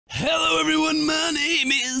Hello everyone, my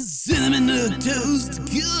name is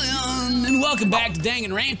CinnamonToastKen, and welcome back to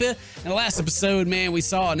Danganronpa. In the last episode, man, we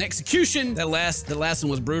saw an execution. The last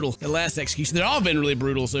one was brutal. The last execution, they've all been really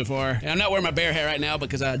brutal so far. And I'm not wearing my bear hat right now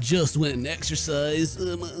because I just went and exercised.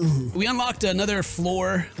 We unlocked another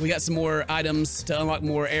floor. We got some more items to unlock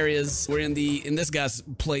more areas. We're in this guy's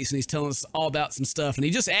place, and he's telling us all about some stuff. And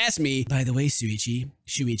he just asked me, by the way,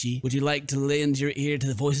 Shuichi, would you like to lend your ear to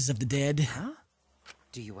the voices of the dead? Huh?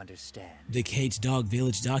 Do you understand? The Caged Dog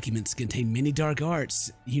Village documents contain many dark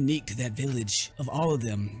arts unique to that village. Of all of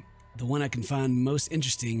them, the one I can find most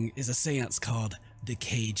interesting is a seance called the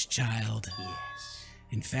Caged Child. Yes.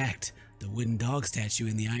 In fact, the wooden dog statue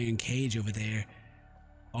in the iron cage over there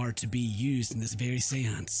are to be used in this very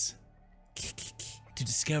seance. To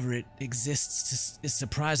discover it exists is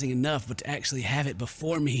surprising enough, but to actually have it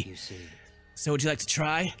before me. You see. So would you like to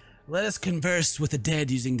try? Let us converse with the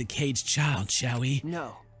dead using the Caged Child, shall we?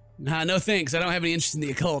 No. Nah, no thanks. I don't have any interest in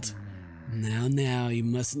the occult. Now, you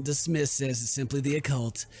mustn't dismiss as simply the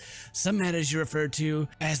occult. Some matters you refer to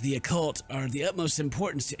as the occult are of the utmost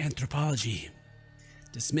importance to anthropology.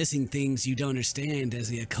 Dismissing things you don't understand as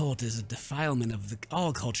the occult is a defilement of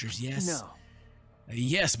all cultures, yes? No.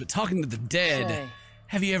 Yes, but talking to the dead. Say.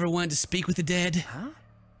 Have you ever wanted to speak with the dead? Huh?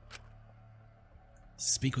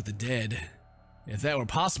 Speak with the dead. If that were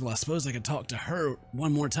possible, I suppose I could talk to her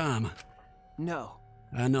one more time. No.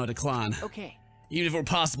 No, decline. Okay. Even if it were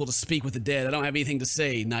possible to speak with the dead, I don't have anything to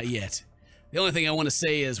say, not yet. The only thing I want to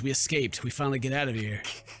say is we escaped. We finally get out of here.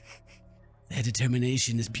 That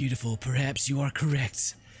determination is beautiful. Perhaps you are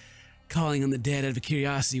correct. Calling on the dead out of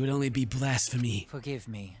curiosity would only be blasphemy. Forgive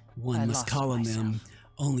me. One I must lost call on myself. them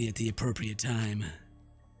only at the appropriate time.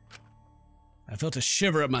 I felt a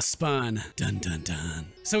shiver up my spine. Dun dun dun.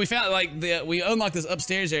 So we found we unlocked this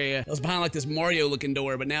upstairs area. It was behind like this Mario looking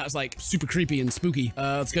door, but now it's like super creepy and spooky.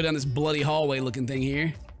 Let's go down this bloody hallway looking thing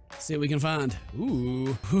here. See what we can find.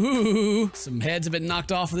 Ooh. Some heads have been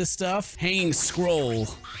knocked off of this stuff. Hanging scroll.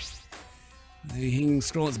 The hanging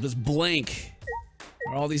scroll is just blank.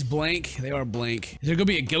 Are all these blank? They are blank. Is there gonna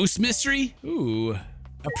be a ghost mystery? Ooh.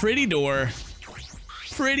 A pretty door.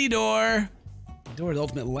 Pretty door. The door to the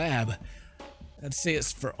ultimate lab. I'd say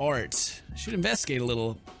it's for art. I should investigate a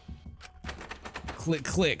little. Click,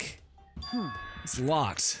 click. It's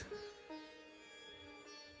locked.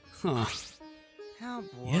 Huh. How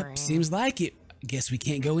boring. Yep, seems like it. Guess we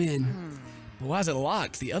can't go in. But why is it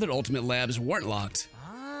locked? The other ultimate labs weren't locked.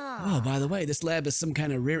 Ah. Oh, by the way, this lab is some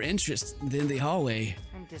kind of rear entrance in the hallway.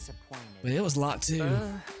 I'm disappointed. But it was locked too.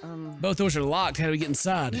 Both doors are locked. How do we get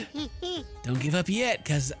inside? Don't give up yet,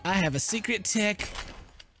 cause I have a secret tech.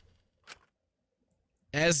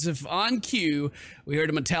 As if on cue, we heard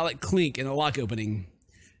a metallic clink in the lock opening,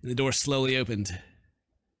 and the door slowly opened.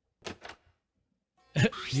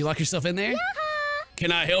 Did you lock yourself in there?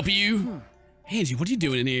 Can I help you? Angie, what are you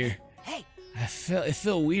doing in here? Hey. It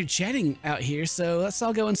felt weird chatting out here, so let's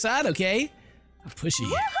all go inside, okay? I'm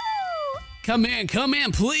pushy. Come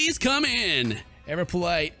in, please come in. Ever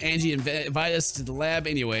polite, Angie invite us to the lab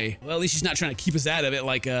anyway. Well, at least she's not trying to keep us out of it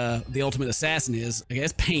like the ultimate assassin is. Okay,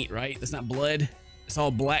 that's paint, right? That's not blood. It's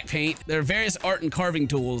all black paint. There are various art and carving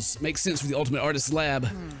tools. Makes sense for the ultimate artist's lab.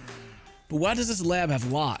 But why does this lab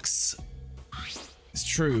have locks? It's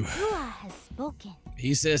true. Hua has spoken.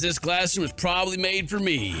 He says this classroom was probably made for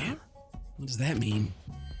me. What does that mean?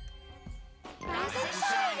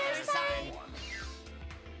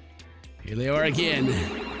 Here they are again. Leave it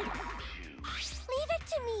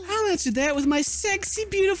to me. I'll answer that with my sexy,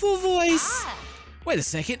 beautiful voice. Wait a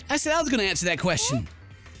second. I said I was going to answer that question.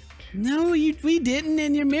 No, we didn't,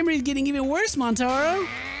 and your memory's getting even worse, Montaro.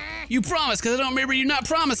 You promised, because I don't remember you not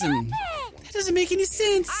promising. That doesn't make any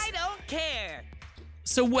sense. I don't care.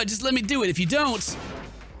 So what, just let me do it. If you don't,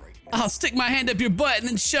 I'll stick my hand up your butt and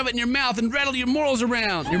then shove it in your mouth and rattle your molars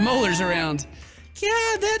around.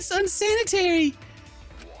 Yeah, that's unsanitary.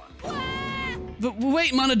 But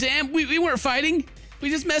wait, Monodam, we weren't fighting. We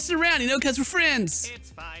just messed around, you know, because we're friends.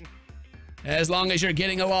 It's fine. As long as you're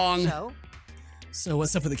getting along. So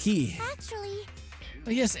what's up with the key? Actually, Oh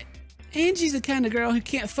yes, Angie's the kind of girl who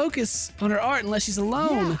can't focus on her art unless she's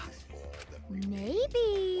alone.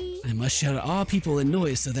 maybe. I must shout at all people in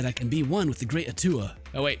noise so that I can be one with the great Atua.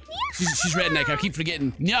 Oh wait, she's redneck, I keep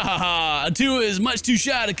forgetting. Nyahaha, Atua is much too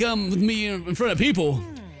shy to come with me in front of people.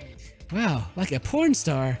 Wow, like a porn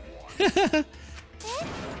star.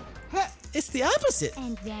 It's the opposite.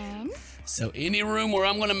 And then? So any room where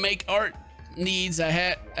I'm gonna make art needs, I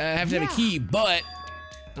have to have a key, but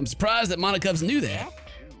I'm surprised that Monocubs knew that.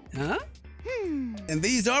 Huh? And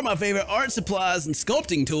these are my favorite art supplies and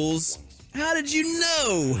sculpting tools. How did you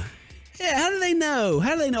know? Yeah, how do they know?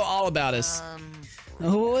 How do they know all about us?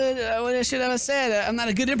 What should I have said? I'm not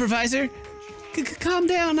a good improviser. Calm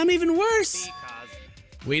down, I'm even worse.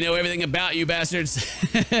 We know everything about you bastards.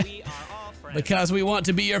 We are all friends. Because we want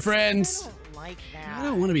to be your friends. I don't like that. I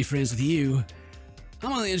don't want to be friends with you.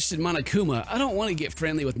 I'm only interested in Monokuma. I don't want to get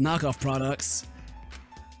friendly with knockoff products.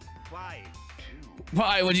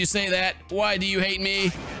 Why would you say that? Why do you hate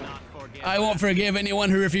me? I won't forgive anyone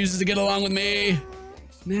who refuses to get along with me.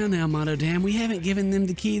 Now, Monodam, we haven't given them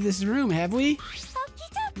the key to this room, have we?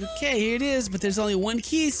 Okay, here it is, but there's only one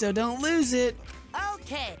key, so don't lose it.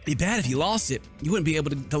 Okay. It'd be bad if you lost it. You wouldn't be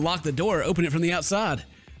able to lock the door or open it from the outside.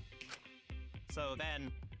 So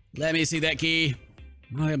then. Let me see that key.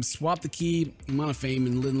 Monodam swapped the key, Monofame,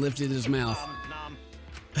 and lifted it in his mouth.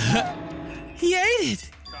 He ate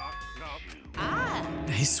it! Ah.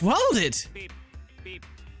 He swallowed it! Beep, beep,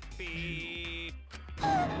 beep.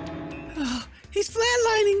 Oh, he's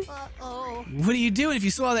flatlining! Uh-oh. What are you doing? If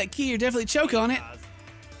you swallow that key, you'll definitely choke on it.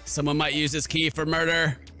 Someone might use this key for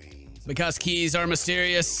murder. Because keys are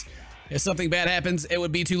mysterious. If something bad happens, it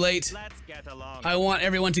would be too late. Let's get along. I want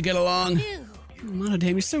everyone to get along.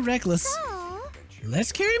 Monodam, you're so reckless.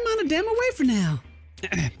 Let's carry Monodam away for now.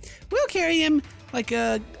 We'll carry him like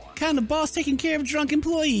a kind of boss taking care of a drunk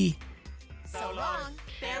employee. So long.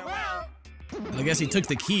 Farewell. I guess he took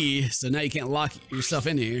the key, so now you can't lock yourself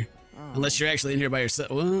in here. Unless you're actually in here by yourself.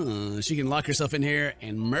 Whoa, she can lock herself in here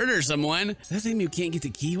and murder someone. Does that mean you can't get the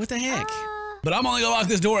key? What the heck? But I'm only gonna lock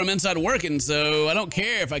this door. I'm inside working, so I don't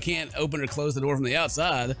care if I can't open or close the door from the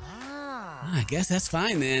outside. I guess that's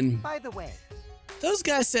fine then. By the way. Those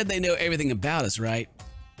guys said they know everything about us, right?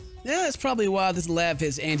 Yeah, that's probably why this lab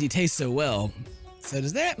fits Angie tastes so well. So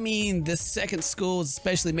does that mean this second school is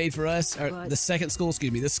especially made for us? Or the second school,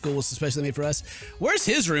 excuse me, this school is especially made for us? Where's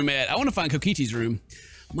his room at? I want to find Kokichi's room.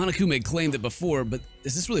 Monokuma had claimed it before, but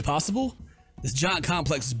is this really possible? This giant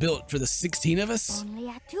complex is built for the 16 of us? Only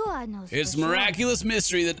Atua knows. It's for a miraculous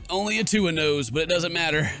mystery that only Atua knows, but it doesn't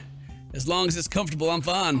matter. As long as it's comfortable, I'm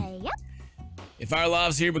fine. Sure. Yep. If our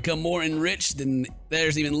lives here become more enriched, then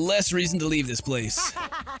there's even less reason to leave this place.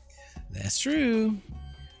 That's true.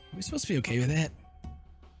 Are we supposed to be okay with that?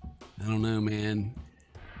 I don't know, man.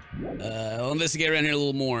 I'll investigate around here a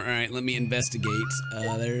little more. All right, let me investigate.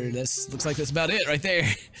 This looks like that's about it right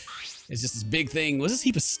there. It's just this big thing. What's this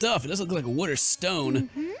heap of stuff? It doesn't look like wood or stone.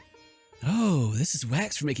 Oh, this is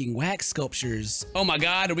wax for making wax sculptures. Oh my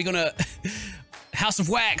God, are we gonna House of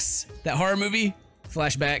Wax? That horror movie?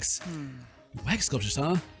 Flashbacks. Wax sculptures,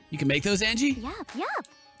 huh? You can make those, Angie? Yup.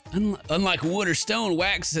 Unlike wood or stone,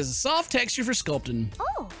 wax has a soft texture for sculpting.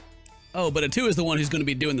 Oh. Oh, but Atua is the one who's going to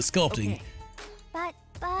be doing the sculpting. Okay.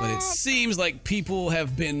 But it seems like people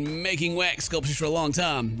have been making wax sculptures for a long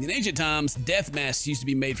time. In ancient times, death masks used to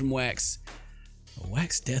be made from wax. A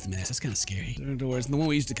wax death mask, that's kind of scary. The door's the one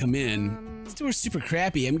we used to come in. This door's super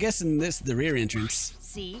crappy. I'm guessing this is the rear entrance.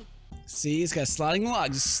 See? See, it's got a sliding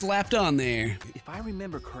lock just slapped on there. If I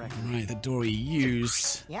remember correctly. Right, the door we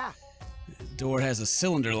used. Yeah. The door has a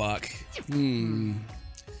cylinder lock. The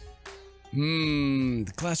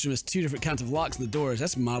classroom has 2 different kinds of locks on the doors.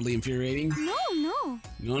 That's mildly infuriating. No.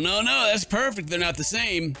 No, that's perfect. They're not the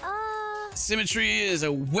same. Symmetry is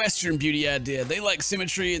a Western beauty idea. They like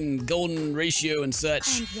symmetry and golden ratio and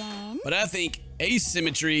such. And then? But I think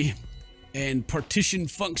asymmetry and partition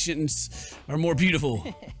functions are more beautiful.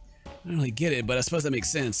 I don't really get it, but I suppose that makes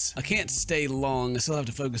sense. I can't stay long. I still have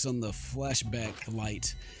to focus on the flashback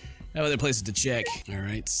light. I have other places to check. All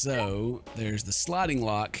right, so there's the sliding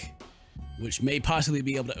lock, which may possibly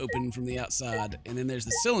be able to open from the outside. And then there's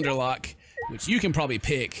the cylinder lock, which you can probably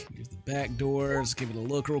pick. Here's the back door. Let's give it a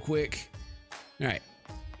look real quick. All right,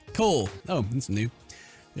 cool. Oh, that's new.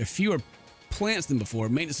 There are fewer plants than before.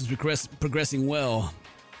 Maintenance is progressing well.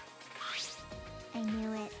 I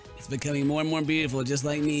knew it. It's becoming more and more beautiful, just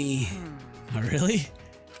like me. Oh, really?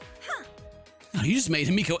 Oh, you just made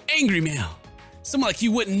Himiko angry, meow. Someone like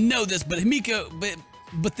you wouldn't know this, but Himiko,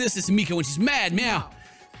 but this is Himiko when she's mad, meow.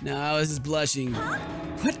 No, I was just blushing.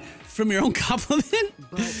 What? From your own compliment?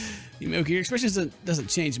 Himiko, your expression doesn't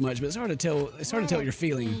change much, but it's hard to tell. It's hard to tell what you're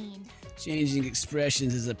feeling. Changing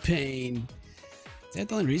expressions is a pain. Is that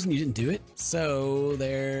the only reason you didn't do it? So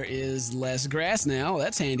there is less grass now.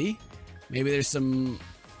 That's handy. Maybe there's some.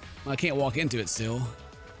 I can't walk into it still,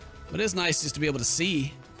 but it's nice just to be able to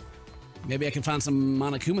see. Maybe I can find some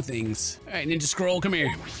Monokuma things. All right, Ninja Scroll, come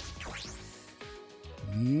here.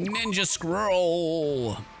 Ninja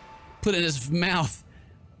Scroll. Put it in his mouth.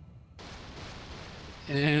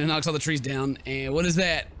 And it knocks all the trees down. And what is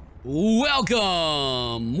that?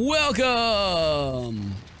 Welcome!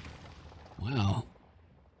 Welcome! Wow.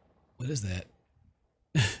 What is that?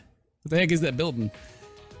 What the heck is that building?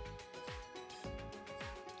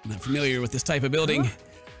 I'm not familiar with this type of building. Huh?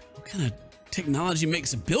 What kind of technology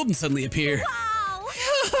makes a building suddenly appear? Wow!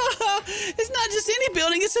 It's not just any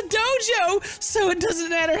building, it's a dojo! So it doesn't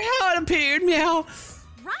matter how it appeared, meow.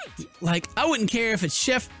 Right. Like, I wouldn't care if a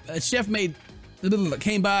chef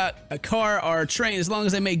came by a car or a train as long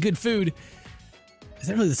as they made good food. Is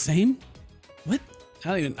that really the same? What?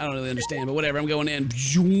 I don't really understand, but whatever, I'm going in.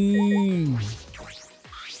 Zoom.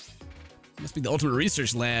 Must be the ultimate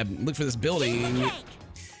research lab. Look for this building.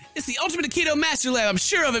 It's the ultimate Aikido master lab, I'm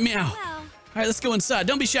sure of it, meow. Well, All right, let's go inside.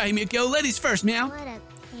 Don't be shy, Himiko. Ladies first, meow. what a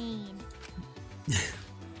pain.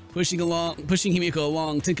 Pushing Himiko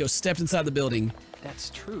along, Tenko stepped inside the building. That's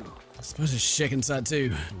true. I suppose it's check inside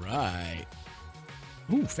too. Right.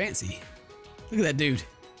 Ooh, fancy. Look at that dude.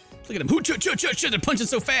 Look at him. They're punching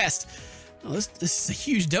so fast. Oh, this is a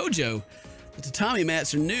huge dojo. The tatami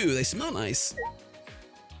mats are new. They smell nice.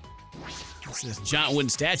 What's this giant wooden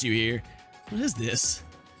statue here? What is this?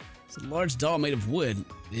 It's a large doll made of wood.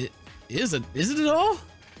 Is it a doll?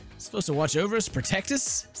 It's supposed to watch over us, protect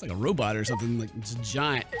us? It's like a robot or something. Like it's a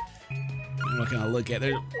giant. What can I look at?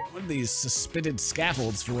 What are these suspended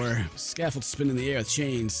scaffolds for? Scaffolds spin in the air with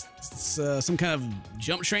chains. It's some kind of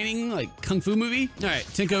jump training, like kung fu movie. All right,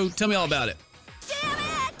 Tenko, tell me all about it. Damn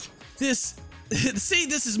it! See,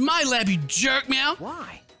 this is my lab, you jerk, meow.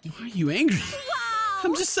 Why? Why are you angry? Wow!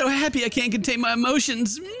 I'm just so happy I can't contain my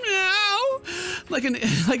emotions. Meow. Like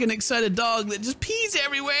an excited dog that just pees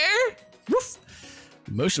everywhere. Woof.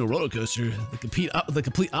 Emotional roller coaster, the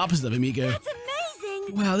complete opposite of Himiko. That's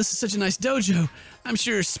amazing! Wow, this is such a nice dojo. I'm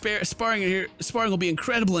sure sparring will be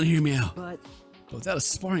incredible in here, meow. But without a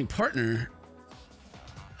sparring partner.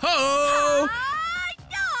 Ho!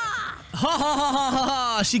 Ha ha ha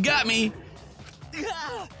ha ha! She got me.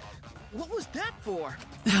 what was that for?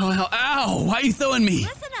 Ow, ow, ow! Why are you throwing me?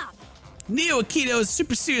 Listen up! Neo Aikido is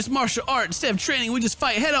super serious martial art. Instead of training, we just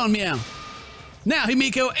fight head on, meow. Now,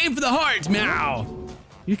 Himiko, aim for the heart, meow.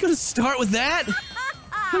 You're gonna start with that?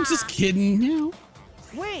 I'm just kidding, meow.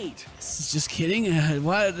 Wait. This is just kidding.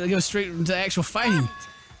 Why did I go straight into actual fighting?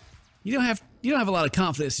 You don't have a lot of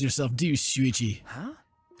confidence in yourself, do you, Shuichi? Huh?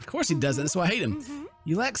 Of course he doesn't. That's why I hate him.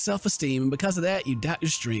 You lack self-esteem, and because of that, you doubt your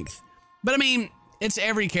strength. But I mean, it's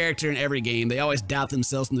every character in every game. They always doubt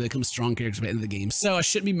themselves and they become strong characters by the end of the game. So I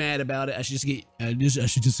shouldn't be mad about it. I should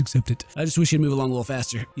just accept it. I just wish you'd move along a little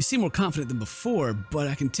faster. You seem more confident than before, but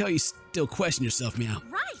I can tell you still question yourself, meow.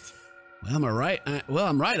 Right! Well, am I right? Well,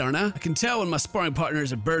 I'm right, aren't I? I can tell when my sparring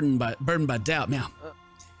partners are burdened by doubt, meow.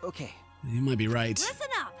 Okay. You might be right. Listen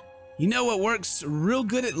up! You know what works real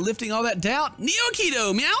good at lifting all that doubt?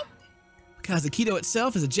 Neo-Aikido, meow! Because Aikido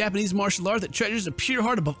itself is a Japanese martial art that treasures the pure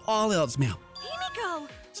heart above all else, meow. Himiko!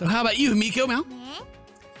 So how about you, Himiko, meow?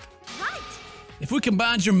 Right! If we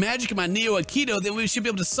combined your magic and my Neo-Aikido, then we should be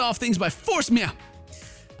able to solve things by force, meow.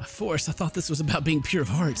 By force, I thought this was about being pure of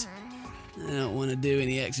heart. I don't want to do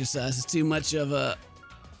any exercises. Too much of a...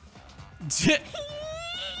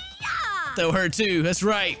 Throw her too, that's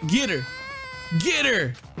right. Get her. Get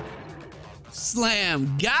her.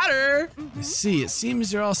 Slam. Got her. I see, it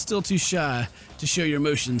seems you're all still too shy to show your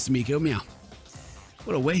emotions, Miko. Meow.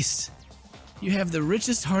 What a waste. You have the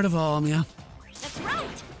richest heart of all, meow. That's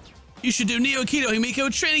right! You should do Neo-Aikido,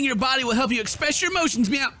 Himiko. Training your body will help you express your emotions,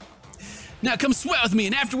 meow. Now come sweat with me,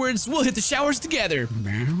 and afterwards we'll hit the showers together.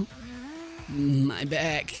 Meow. My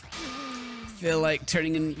back. I feel like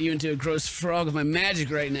turning you into a gross frog with my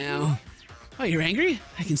magic right now. Oh, you're angry?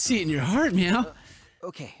 I can see it in your heart, meow.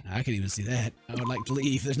 Okay. I can even see that. I would like to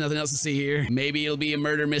leave. There's nothing else to see here. Maybe it'll be a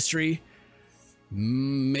murder mystery.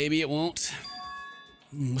 Maybe it won't.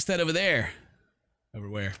 What's that over there? Over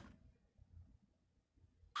where?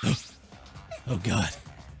 Oh, God.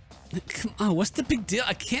 Come on, what's the big deal?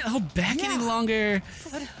 I can't hold back any longer.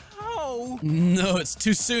 But how? No, it's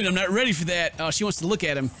too soon. I'm not ready for that. Oh, she wants to look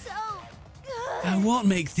at him. So good! I won't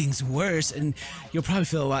make things worse, and you'll probably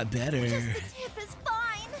feel a lot better. Just the tip is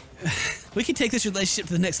fine! We can take this relationship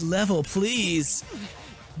to the next level, please.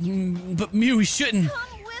 But Mew, we shouldn't.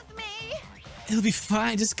 Come with me! It'll be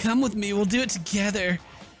fine. Just come with me. We'll do it together.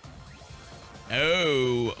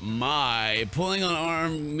 Oh my. Pulling on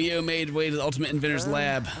arm, Mio made way to the Ultimate Inventor's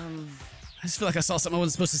lab. I just feel like I saw something I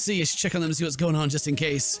wasn't supposed to see. I should check on them and see what's going on just in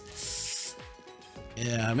case.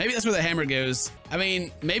 Yeah, maybe that's where the hammer goes. I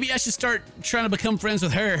mean, maybe I should start trying to become friends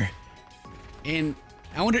with her. And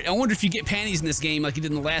I wonder if you get panties in this game like you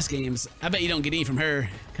did in the last games. I bet you don't get any from her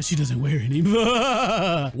because she doesn't wear any.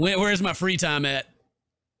 Where's my free time at?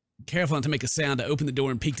 Careful not to make a sound. I opened the door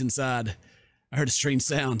and peeked inside. I heard a strange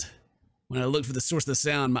sound. When I looked for the source of the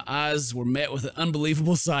sound, my eyes were met with an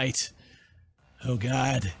unbelievable sight. Oh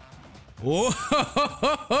God.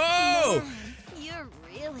 Whoa! You're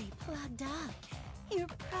really plugged up. You're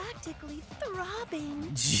practically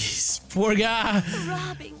throbbing. Jeez, poor guy.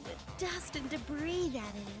 Throbbing with dust and debris,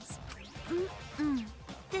 that is. Mm-mm.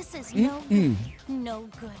 This is no good. No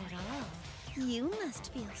good at all. You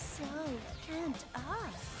must feel so pent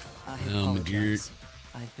up. I Oh, my apologize.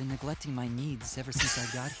 I've been neglecting my needs ever since I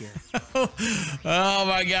got here. Oh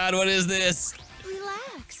my God, what is this?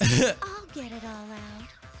 Relax. I'll get it all out.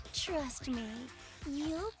 Trust me.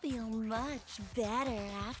 You'll feel much better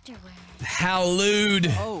afterward. How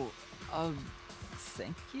lewd. Oh,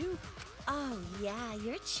 thank you? Oh yeah,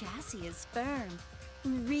 your chassis is firm.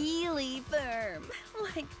 Really firm.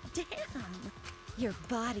 Like, damn. Your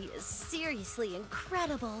body is seriously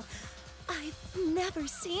incredible. I've never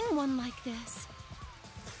seen one like this.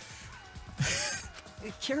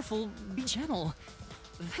 Careful, be gentle.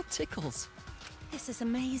 That tickles. This is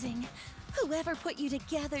amazing. Whoever put you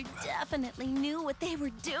together definitely knew what they were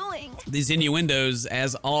doing. These innuendos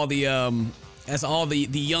as all the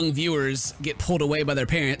young viewers get pulled away by their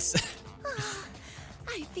parents.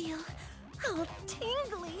 I feel all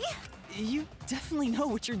tingly. You definitely know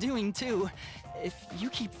what you're doing, too. If you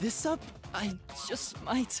keep this up, I just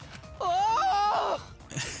might. Oh!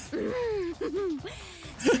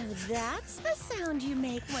 So that's the sound you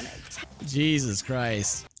make when I Jesus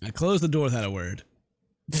Christ. I closed the door without a word.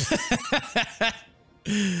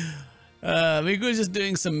 We were just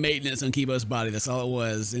doing some maintenance on Kibo's body. That's all it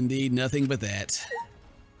was. Indeed, nothing but that.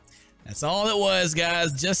 That's all it was,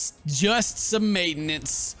 guys. Just some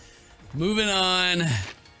maintenance. Moving on.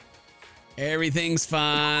 Everything's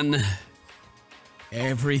fine.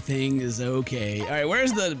 Everything is okay. All right,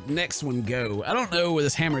 where's the next one go? I don't know where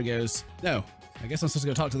this hammer goes. No, I guess I'm supposed to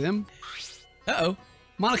go talk to them. Uh-oh,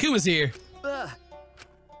 Monokuma's here.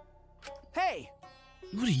 Hey!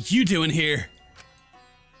 What are you doing here?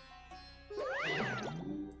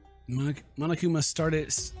 Monokuma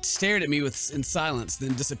stared at me in silence,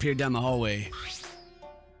 then disappeared down the hallway.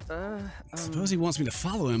 I suppose he wants me to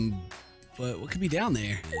follow him, but what could be down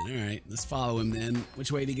there? All right, let's follow him then.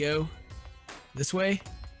 Which way to go? This way?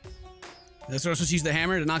 That's where I'm supposed to use the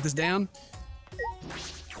hammer to knock this down?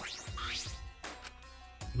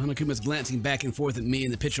 Monokuma's glancing back and forth at me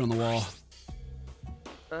and the picture on the wall.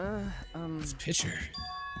 This picture?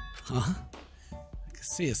 Huh? I can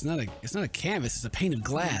see it's not a canvas, it's a pane of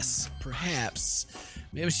glass. Perhaps.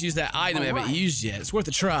 Maybe I should use that item I haven't used yet. It's worth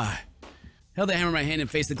a try. Held the hammer in my hand and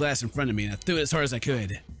faced the glass in front of me, and I threw it as hard as I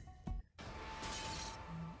could.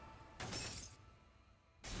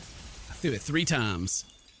 I threw it 3 times.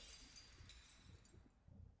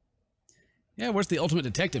 Yeah, where's the ultimate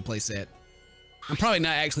detective playset? I'm probably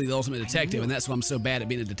not actually the ultimate detective, and that's why I'm so bad at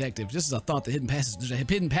being a detective. Just as I thought, there's a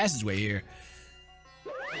hidden passageway here.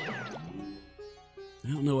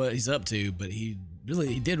 I don't know what he's up to, but he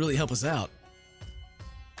did really help us out.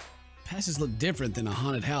 Passages look different than a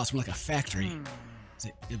haunted house, more like a factory.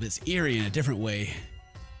 It's eerie in a different way.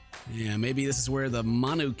 Yeah, maybe this is where the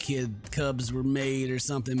Mono Kid cubs were made or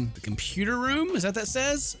something. The computer room? Is that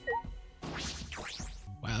says?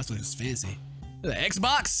 Wow, this looks fancy. The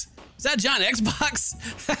Xbox? Is that a giant Xbox?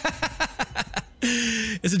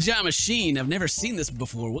 It's a giant machine. I've never seen this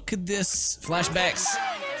before. What could this? Flashbacks.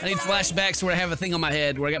 I need flashbacks where I have a thing on my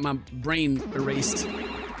head where I got my brain erased.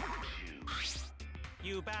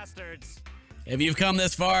 You bastards. If you've come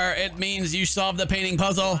this far, it means you solved the painting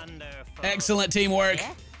puzzle. Wonderful. Excellent teamwork.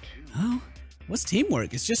 Oh, what's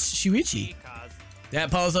teamwork? It's just Shuichi. That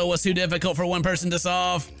puzzle was too difficult for one person to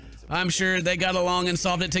solve. I'm sure they got along and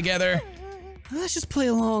solved it together. Let's just play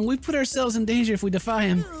along. We've put ourselves in danger if we defy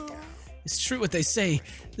him. It's true what they say.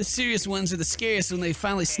 The serious ones are the scariest when they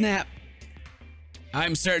finally snap.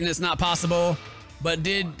 I'm certain it's not possible, but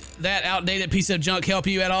did that outdated piece of junk help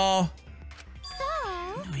you at all?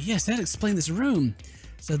 Oh, yes, that explained this room.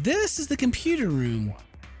 So this is the computer room.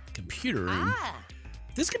 Computer room?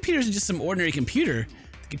 This computer isn't just some ordinary computer.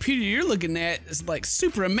 The computer you're looking at is like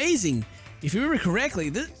super amazing. If you remember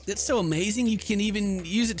correctly, it's so amazing you can even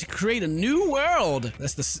use it to create a new world.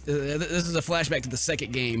 That's this is a flashback to the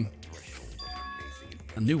second game.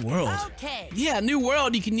 A new world. Okay. Yeah, a new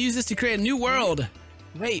world. You can use this to create a new world.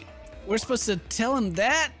 Wait, we're supposed to tell him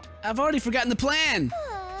that? I've already forgotten the plan.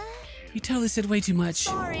 You totally said way too much.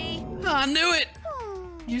 Sorry. Oh, I knew it.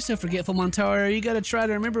 You're so forgetful, Montaro. You gotta try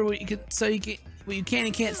to remember what you can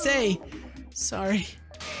and can't say. Sorry.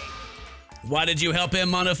 Why did you help him,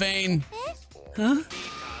 Monofane? Huh?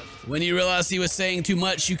 When you realized he was saying too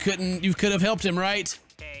much, you could have helped him, right?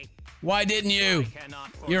 Why didn't you?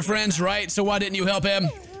 Your friend's right, so why didn't you help him?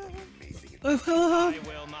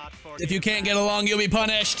 If you can't get along, you'll be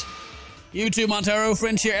punished. You too, Montaro.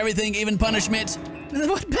 Friends share everything, even punishment.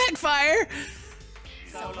 What backfire?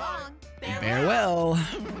 So long. Farewell.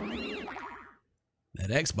 That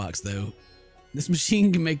Xbox, though. This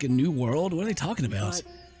machine can make a new world? What are they talking about?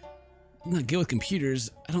 I'm not good with computers.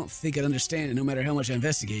 I don't think I'd understand it no matter how much I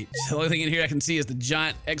investigate. The only thing in here I can see is the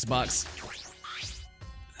giant Xbox.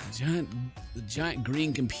 The giant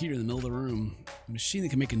green computer in the middle of the room. A machine that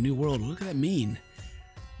can make a new world. What could that mean?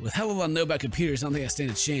 With how little I know about computers, I don't think I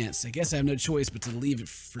stand a chance. I guess I have no choice but to leave it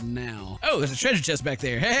for now. Oh, there's a treasure chest back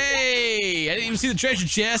there. Hey! I didn't even see the treasure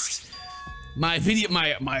chest. My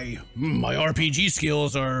RPG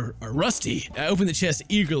skills are rusty. I open the chest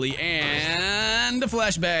eagerly and the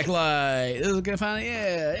flashback light. This is gonna find it.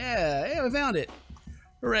 Yeah, we found it.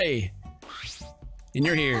 Hooray. And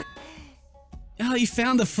you're here. Oh, you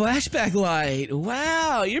found the flashback light.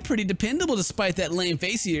 Wow, you're pretty dependable despite that lame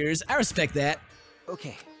face of yours. I respect that.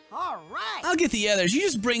 Okay. All right. I'll get the others. You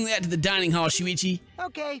just bring that to the dining hall, Shuichi.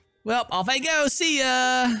 Okay. Well, off I go. See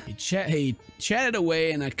ya. He chatted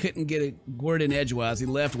away, and I couldn't get a word in edgewise. He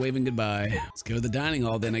left, waving goodbye. Let's go to the dining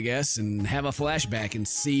hall then, I guess, and have a flashback and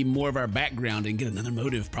see more of our background and get another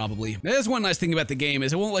motive, probably. There's one nice thing about the game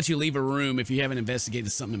is it won't let you leave a room if you haven't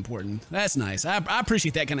investigated something important. That's nice. I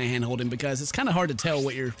appreciate that kind of hand-holding because it's kind of hard to tell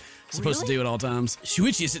what you're supposed to do at all times.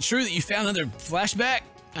 Shuichi, is it true that you found another flashback?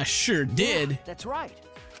 I sure did. Yeah, that's right.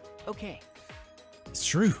 Okay. It's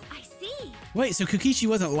true. I see. Wait, so Kokichi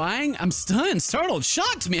wasn't lying? I'm stunned, startled,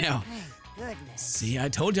 shocked meow. Goodness. See, I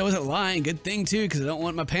told you I wasn't lying. Good thing, too, because I don't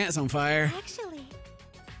want my pants on fire. Actually.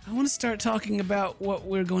 I want to start talking about what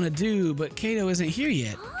we're going to do, but Kato isn't here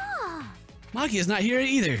yet. Ah. Maki is not here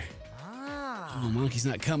either. Ah. Oh, Maki's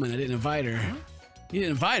not coming. I didn't invite her. You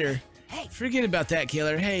didn't invite her? Hey. Forget about that,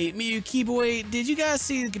 killer. Hey, Miyu, Kiboy, did you guys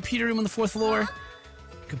see the computer room on the 4th floor?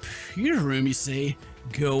 Computer room, you say?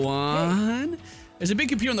 Go on. Hey. There's a big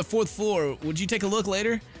computer on the 4th floor. Would you take a look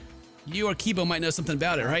later? You or Kibo might know something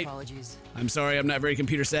about it, right? Apologies. I'm sorry, I'm not very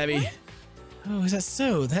computer savvy. What? Oh, is that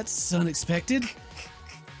so? That's unexpected.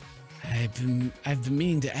 I've been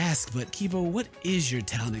meaning to ask, but Kibo, what is your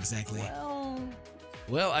talent exactly?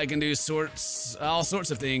 Well, I can do all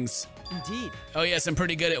sorts of things. Indeed. Oh yes, I'm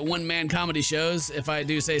pretty good at one-man comedy shows, if I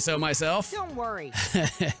do say so myself. Don't worry.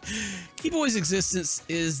 Kibo's existence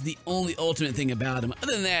is the only ultimate thing about him.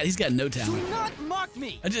 Other than that, he's got no talent. Do not mock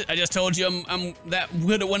me. I just told you I'm that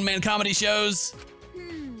good at one-man comedy shows.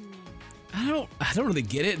 I don't really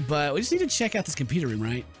get it, but we just need to check out this computer room,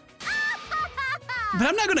 right? But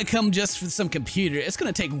I'm not gonna come just for some computer. It's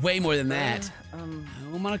gonna take way more than that.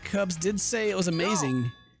 Omana Cubs did say it was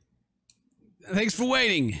amazing. Thanks for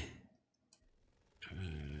waiting.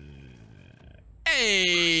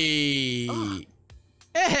 Hey!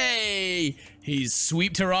 Hey! He's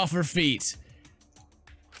sweeped her off her feet.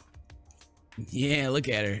 Yeah, look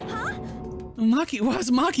at her. Huh? Maki,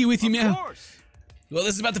 why's Maki with you, meow? Of course. Well,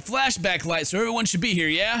 this is about the flashback light, so everyone should be here,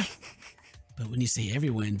 yeah? But when you say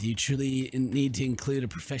everyone, do you truly need to include a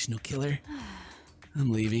professional killer?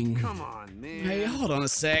 I'm leaving. Come on, man. Hey, hold on a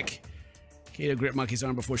sec. Kato gripped Maki's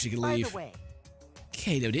arm before she could By leave. the way.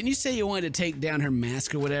 Kato, didn't you say you wanted to take down her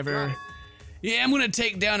mask or whatever? Right. Yeah, I'm gonna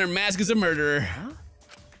take down her mask as a murderer. Huh?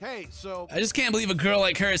 Hey, so I just can't believe a girl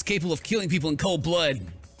like her is capable of killing people in cold blood.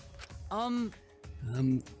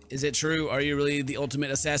 Is it true? Are you really the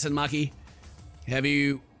ultimate assassin, Maki? Have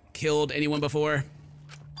you killed anyone before?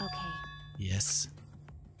 Okay. Yes.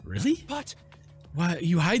 Really? What? Why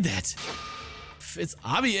you hide that? It's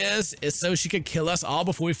obvious. It's so she could kill us all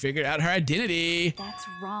before we figured out her identity. That's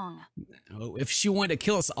wrong. Oh, if she wanted to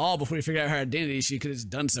kill us all before we figured out her identity, she could have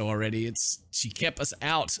done so already. She kept us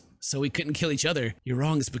out so we couldn't kill each other. You're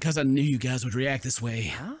wrong. It's because I knew you guys would react this way.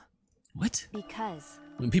 Huh? What? Because.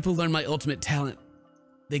 When people learn my ultimate talent,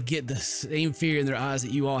 they get the same fear in their eyes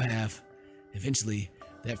that you all have. Eventually,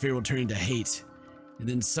 that fear will turn into hate. And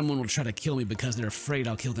then someone will try to kill me because they're afraid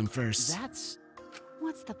I'll kill them first.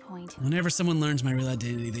 What's the point? Whenever someone learns my real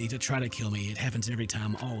identity, they try to kill me. It happens every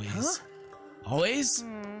time, always. Huh? Always?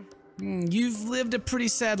 You've lived a pretty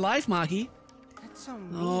sad life, Maki. That's so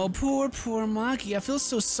mean. Oh, poor Maki. I feel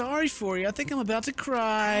so sorry for you. I think I'm about to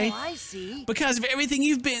cry. Oh, I see. Because of everything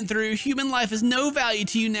you've been through, human life has no value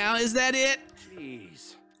to you now. Is that it?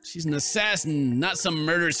 Jeez. She's an assassin, not some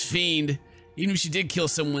murderous fiend. Even if she did kill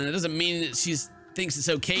someone, it doesn't mean that she thinks it's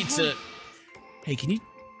okay to... Hey,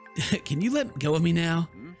 can you let go of me now?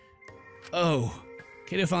 Oh.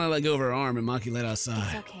 Kato finally let go of her arm and Maki let out a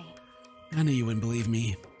sigh. It's okay. I knew you wouldn't believe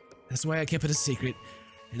me. That's why I kept it a secret,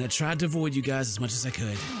 and I tried to avoid you guys as much as I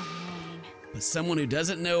could. But someone who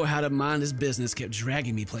doesn't know how to mind his business kept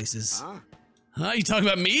dragging me places. Huh? Huh? You talking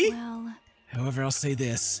about me? Well, However, I'll say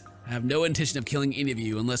this. I have no intention of killing any of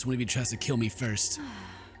you unless one of you tries to kill me first.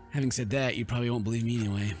 Having said that, you probably won't believe me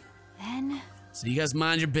anyway. Then... So you guys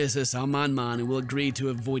mind your business, I'll mind mine, and we'll agree to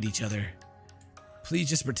avoid each other. Please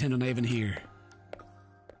just pretend I'm not even here.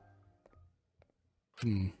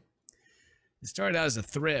 It started out as a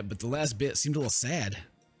threat, but the last bit seemed a little sad.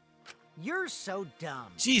 You're so dumb.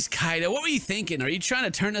 Jeez, Kaido, what were you thinking? Are you trying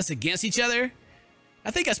to turn us against each other?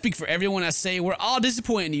 I think I speak for everyone when I say we're all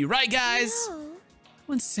disappointing you, right, guys? No. I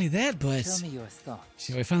wouldn't say that, but... Tell me your thoughts.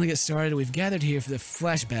 Shall we finally get started? We've gathered here for the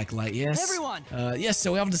flashback light, yes? Everyone! Yes,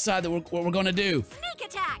 so we have to decide what we're gonna do. Sneak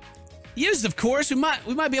attack! Yes, of course, we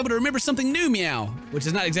might be able to remember something new, Meow, which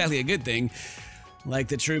is not exactly a good thing. Like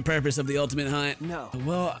the true purpose of the ultimate hunt. No.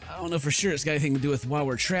 Well, I don't know for sure it's got anything to do with why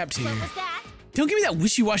we're trapped here. What was that? Don't give me that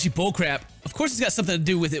wishy-washy bullcrap. Of course it's got something to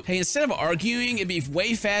do with it. Hey, instead of arguing, it'd be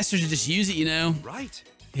way faster to just use it, you know? Right.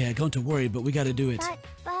 Yeah, don't to worry, but we gotta do it.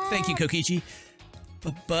 But... Thank you, Kokichi.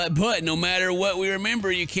 But no matter what we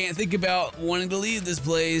remember, you can't think about wanting to leave this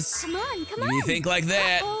place. Come on, come on. When you think like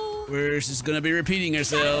that, we're just gonna be repeating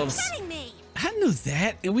ourselves. Stop kidding me. I know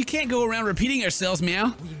that, and we can't go around repeating ourselves,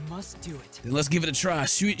 Meow. We must do it. Then let's give it a try.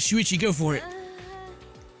 Shuichi, go for it.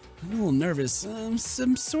 I'm a little nervous. I'm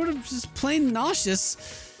sort of just plain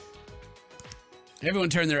nauseous. Everyone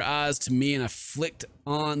turned their eyes to me, and I flicked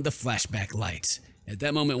on the flashback light. At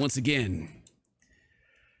that moment, once again,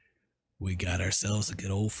 we got ourselves a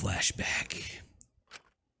good old flashback.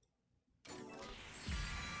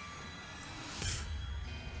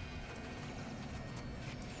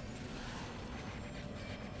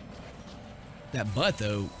 That butt,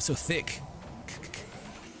 though, so thick.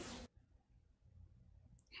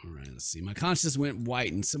 All right, let's see. My consciousness went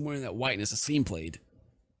white, and somewhere in that whiteness, a scene played.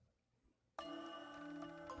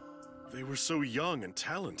 They were so young and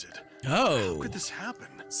talented. Oh. How could this happen?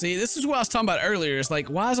 See, this is what I was talking about earlier. It's like,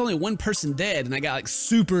 why is only one person dead? And I got like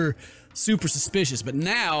super suspicious. But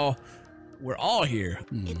now, we're all here.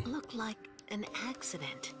 It looked like an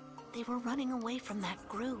accident. They were running away from that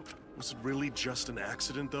group. Was it really just an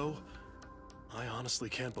accident, though? I honestly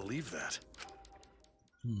can't believe that.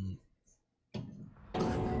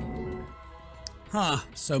 Huh,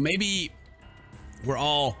 so maybe we're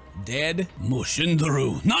all dead?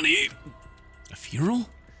 Moshindaru. Nani? A funeral?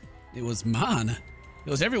 It was mine. It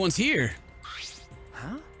was everyone's here.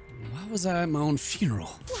 Huh? Why was I at my own funeral?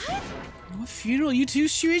 What funeral? You too,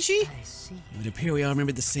 Shuichi? I see. It would appear we all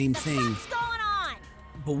remembered the same thing. What's going on?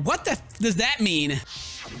 But what the f does that mean?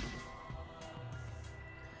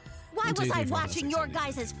 Why 1, 2, was 3, I 4, 5, watching 6, your 7, 8,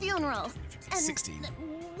 guys' funeral? And 16.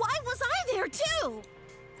 why was I there too?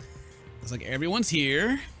 It's like everyone's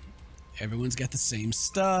here. Everyone's got the same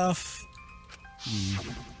stuff.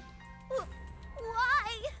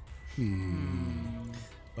 Why?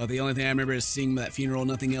 Well, the only thing I remember is seeing that funeral,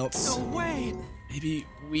 nothing else. No way! Maybe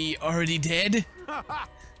we already dead?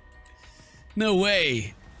 No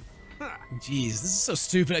way. Jeez, this is so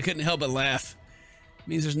stupid I couldn't help but laugh. It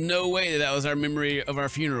means there's no way that was our memory of our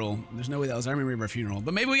funeral. There's no way that was our memory of our funeral.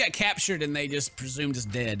 But maybe we got captured and they just presumed us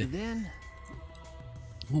dead. And then,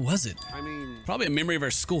 What was it? I mean, Probably a memory of our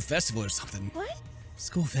school festival or something. What?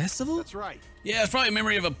 School festival? that's right. Yeah, it's probably a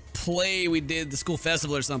memory of a play we did, the school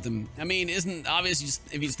festival or something. I mean, isn't obvious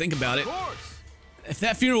if you just think about it? Of course. If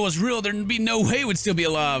that funeral was real, there'd be no way we'd still be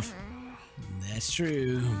alive. That's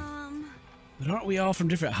true. But aren't we all from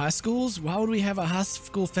different high schools? Why would we have a high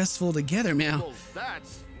school festival together, Meow? Well,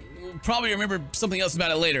 that's... We'll probably remember something else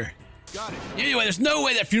about it later. Got it. Anyway, there's no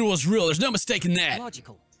way that funeral was real. There's no mistake in that.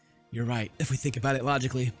 Logical. You're right. If we think about it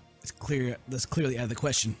logically, it's clear. That's clearly out of the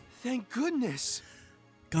question. Thank goodness.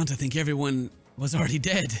 Gone to think everyone was already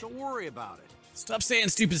dead. Don't worry about it. Stop saying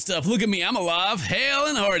stupid stuff. Look at me. I'm alive, hale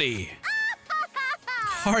and hearty.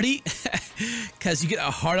 Hearty? Because you get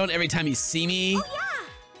a heart on every time you see me? Oh, yeah.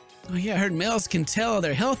 Oh yeah, I heard males can tell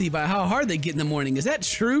they're healthy by how hard they get in the morning. Is that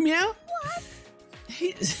true, Meow? What?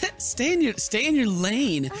 Hey, stay in your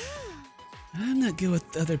lane. I'm not good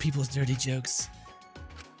with other people's dirty jokes.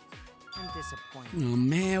 I'm disappointed. Oh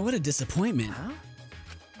man, what a disappointment. Huh?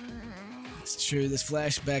 It's true, this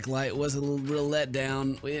flashback light was a little real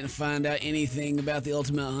letdown. We didn't find out anything about the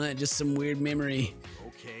ultimate hunt, just some weird memory.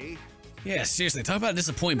 Okay. Yeah, seriously, talk about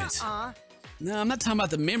disappointment. Uh-uh. No, I'm not talking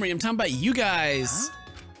about the memory, I'm talking about you guys.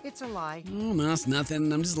 It's a lie. Oh, no, it's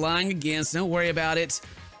nothing. I'm just lying again, so don't worry about it.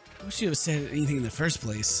 I wish you would have said anything in the first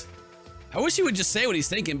place. I wish he would just say what he's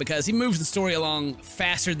thinking, because he moves the story along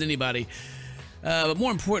faster than anybody. But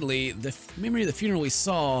more importantly, the memory of the funeral we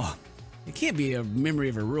saw, it can't be a memory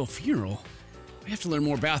of a real funeral. We have to learn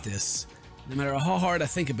more about this. No matter how hard I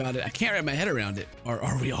think about it, I can't wrap my head around it. Or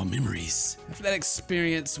are we all memories? After that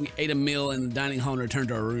experience, we ate a meal in the dining hall and returned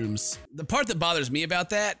to our rooms. The part that bothers me about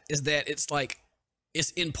that is that it's like,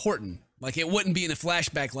 it's important. Like, it wouldn't be in a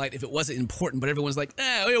flashback light if it wasn't important, but everyone's like,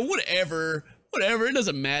 whatever, it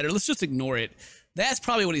doesn't matter, let's just ignore it. That's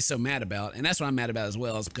probably what he's so mad about, and that's what I'm mad about as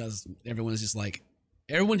well, is because everyone's just like,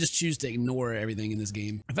 everyone just chooses to ignore everything in this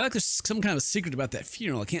game. I feel like there's some kind of secret about that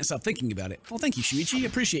funeral. I can't stop thinking about it. Well, thank you, Shuichi. I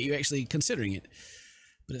appreciate you actually considering it.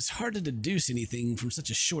 But it's hard to deduce anything from such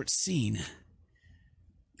a short scene.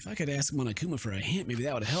 If I could ask Monokuma for a hint, maybe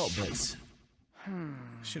that would help, but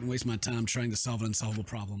I shouldn't waste my time trying to solve an unsolvable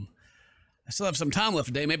problem. I still have some time left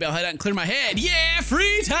today. Maybe I'll head out and clear my head. Yeah,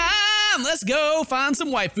 free time! Let's go find some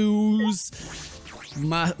waifus.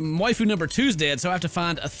 My waifu number 2's dead, so I have to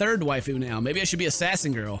find a third waifu now. Maybe I should be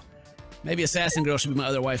Assassin Girl. Maybe Assassin Girl should be my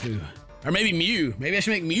other waifu. Or maybe Mew. Maybe I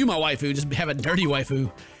should make Mew my waifu, just have a dirty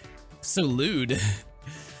waifu. So lewd.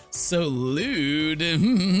 So lewd.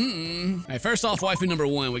 Alright, first off, waifu number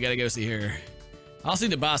 1, we gotta go see her. I also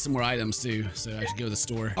need to buy some more items too, so I should go to the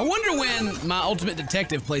store. I wonder when my Ultimate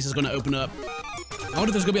Detective place is gonna open up. I wonder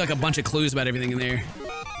if there's gonna be like a bunch of clues about everything in there.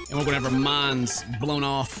 And we're gonna have our minds blown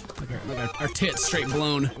off, like our tits straight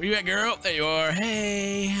blown. Where you at, girl? There you are.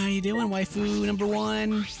 Hey, how you doing, waifu number 1?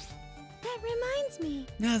 That reminds me.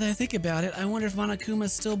 Now that I think about it, I wonder if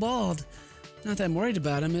Monokuma's still bald. Not that I'm worried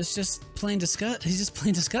about him, it's just plain he's just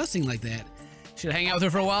plain disgusting like that. Should I hang out with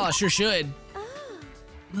her for a while? I sure should. Oh.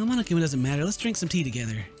 Well, Monokuma doesn't matter. Let's drink some tea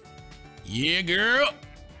together. Yeah, girl.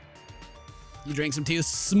 You drank some tea with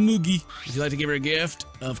Smoogie. Would you like to give her a gift?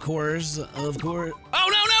 Of course, of course. Oh,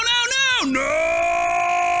 no!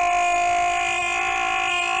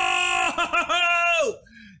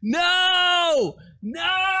 No! No!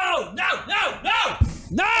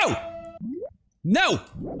 No! No!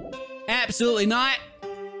 Absolutely not.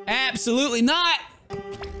 Absolutely not.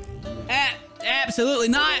 Absolutely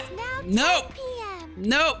not. Nope.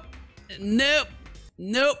 Nope. Nope.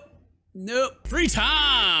 Nope. Nope. Free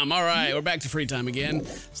time! Alright, we're back to free time again.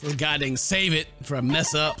 So the goddamn save it for a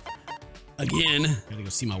mess up. Again. Gotta go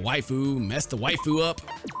see my waifu, mess the waifu up.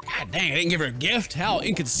 God dang, I didn't give her a gift? How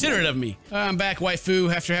inconsiderate of me. I'm back,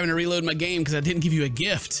 waifu, after having to reload my game because I didn't give you a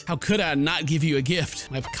gift. How could I not give you a gift?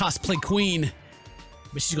 My cosplay queen.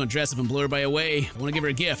 But she's gonna dress up and blow everybody away. I wanna give her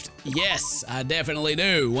a gift. Yes, I definitely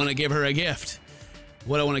do wanna give her a gift.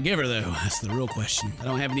 What do I want to give her, though? That's the real question. I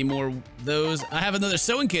don't have any more of those. I have another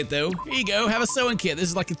sewing kit, though. Here you go. Have a sewing kit. This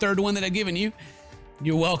is like the 3rd one that I've given you.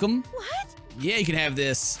 You're welcome. What? Yeah, you can have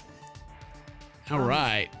this. All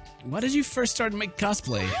right. Why did you first start to make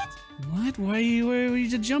cosplay? What? Where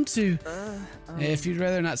did you jump to? If you'd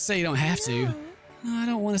rather not say, you don't have to. No, I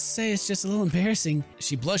don't want to say. It's just a little embarrassing.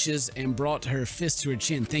 She blushes and brought her fist to her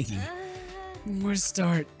chin, thinking. Where to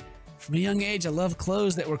start? From a young age, I loved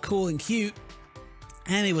clothes that were cool and cute.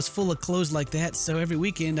 Annie was full of clothes like that, so every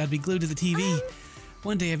weekend I'd be glued to the TV.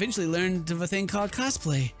 One day I eventually learned of a thing called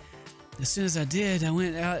cosplay. As soon as I did, I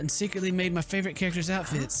went out and secretly made my favorite characters'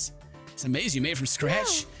 outfits. It's amazing, you made it from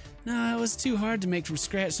scratch? No, it was too hard to make from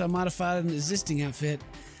scratch, so I modified an existing outfit.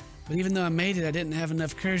 But even though I made it, I didn't have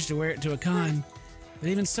enough courage to wear it to a con. But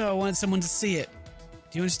even so, I wanted someone to see it.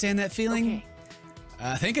 Do you understand that feeling? Okay.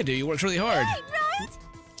 I think I do, you worked really hard. Right?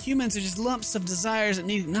 Humans are just lumps of desires that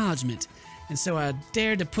need acknowledgement. And so I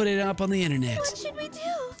dared to put it up on the internet. What should we do?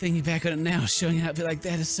 Thinking back on it now, showing an outfit like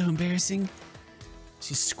that is so embarrassing.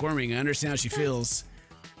 She's squirming, I understand how she feels.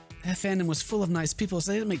 That fandom was full of nice people,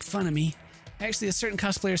 so they didn't make fun of me. Actually, a certain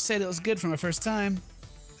cosplayer said it was good for my first time.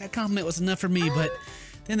 That compliment was enough for me, but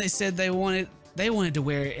then they said they wanted to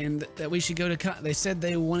wear it and that we should go to they said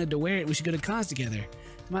they wanted to wear it and we should go to cons together.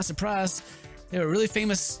 To my surprise, they were a really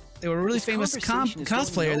famous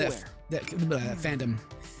cosplayer that fandom.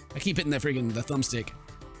 I keep hitting that freaking the thumbstick.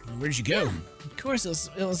 Where'd you go? Of course,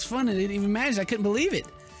 it was fun. I didn't even imagine. I couldn't believe it.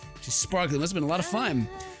 She's sparkling. It must have been a lot of fun.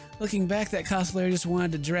 Looking back, that cosplayer just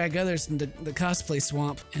wanted to drag others into the cosplay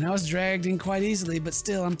swamp, and I was dragged in quite easily, but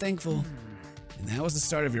still, I'm thankful. And that was the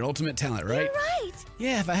start of your ultimate talent, right? You're right.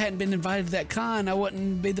 Yeah, if I hadn't been invited to that con, I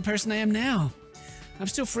wouldn't be the person I am now. I'm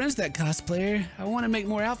still friends with that cosplayer. I want to make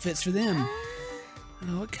more outfits for them.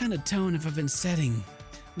 Oh, what kind of tone have I been setting?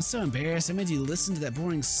 I'm so embarrassed. I made you listen to that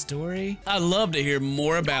boring story. I'd love to hear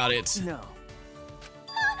more about it. No.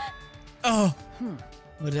 Oh.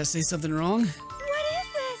 What, did I say something wrong? What is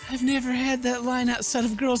this? I've never had that line outside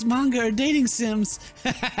of girls' manga or dating sims.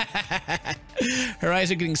 Her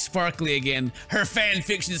eyes are getting sparkly again. Her fan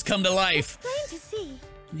fiction has come to life. Plain to see.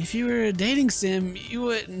 If you were a dating sim, you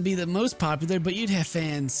wouldn't be the most popular, but you'd have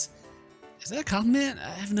fans. Is that a compliment?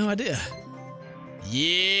 I have no idea.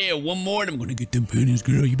 Yeah, one more and I'm gonna get them panties,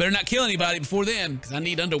 girl. You better not kill anybody before then, because I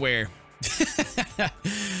need underwear.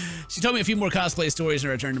 She told me a few more cosplay stories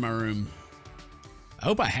and I returned to my room. I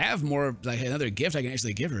hope I have more, like another gift I can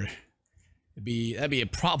actually give her. That'd be a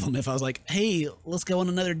problem if I was like, hey, let's go on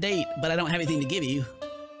another date, but I don't have anything to give you.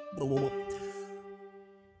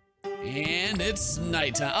 And it's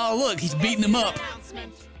nighttime. Oh, look, he's beating them up.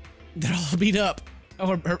 They're all beat up.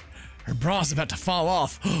 Oh, her bra's about to fall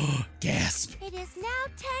off. Gasp. It is now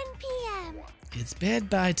 10 p.m. It's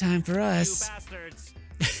bed-bye time for us. You bastards.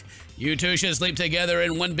 You two should sleep together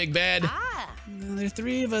in one big bed. Well, there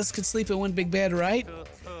 3 of us could sleep in one big bed, right?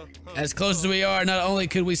 As close as we are, not only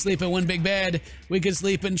could we sleep in one big bed, we could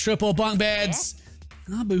sleep in triple bunk beds.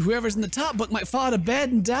 Oh, but whoever's in the top bunk might fall out of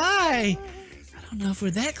bed and die. I don't know if we're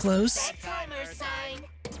that close.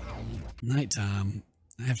 Nighttime.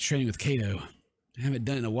 I have training with Kato. I haven't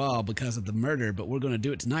done it in a while because of the murder, but we're gonna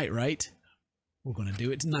do it tonight, right? We're gonna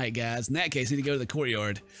do it tonight, guys. In that case, I need to go to the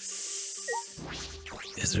courtyard.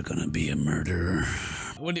 Is there gonna be a murder?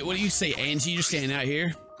 What do you say, Angie? You're standing out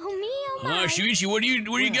here. Oh, me, oh, my. Shuichi, where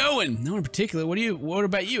are you going? No one in particular. What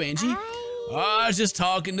about you, Angie? I was just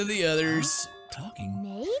talking to the others. Talking?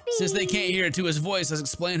 Maybe. Since they can't hear Atua's voice, let's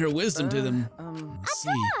explain her wisdom to them. Let's see.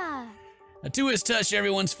 Atua's touched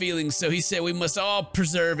everyone's feelings, so he said we must all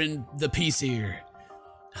preserve the peace here.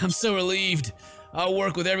 I'm so relieved. I'll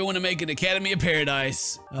work with everyone to make an Academy of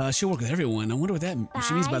Paradise. She'll work with everyone. I wonder what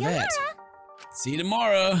she means by that. See you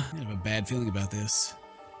tomorrow. I have a bad feeling about this.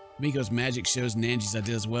 Miko's magic shows Nanji's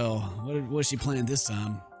idea as well. What is she planning this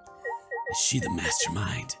time? Is she the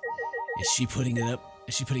mastermind? Is she putting it up?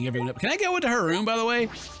 Is she putting everyone up? Can I go into her room, by the way?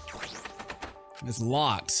 It's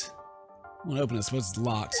locked. I want to open it. I suppose it's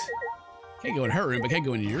locked. Can't go in her room, but can I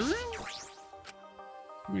go into your room?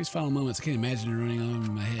 For these final moments, I can't imagine it running on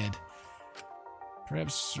in my head.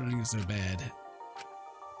 Perhaps running is so bad.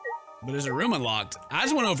 But is her room unlocked? I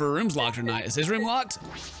just want to know if her room's locked or not. Is his room locked?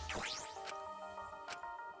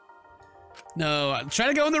 No, try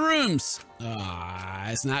to go in the rooms.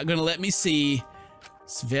 It's not gonna let me see.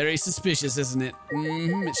 It's very suspicious, isn't it?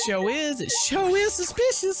 It sure is. It sure is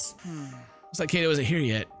suspicious. Looks like Kato isn't here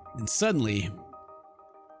yet. And suddenly...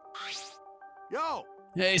 Yo!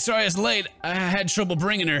 Hey, sorry it's late. I had trouble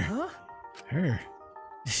bringing her. Huh? Her?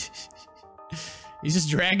 He's just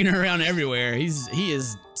dragging her around everywhere. He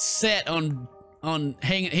is set on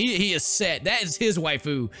hanging. He is set. That is his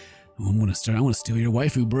waifu. Oh, I want to steal your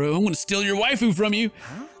waifu, bro. I'm gonna steal your waifu from you.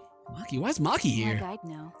 Huh? Maki, why's Maki here? Like I'd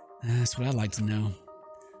know. That's what I'd like to know.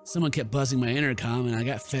 Someone kept buzzing my intercom and I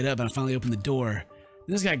got fed up and I finally opened the door.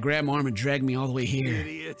 Then this guy grabbed my arm and dragged me all the way here.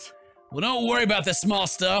 Idiot. Well, don't worry about the small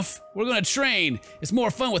stuff. We're gonna train. It's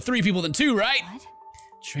more fun with 3 people than 2, right? What?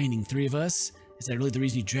 Training 3 of us? Is that really the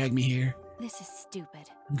reason you dragged me here? This is stupid.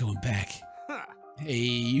 I'm going back. Huh. Hey,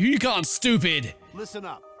 you calling stupid? Listen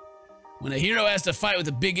up. When a hero has to fight with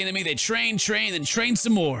a big enemy, they train, then train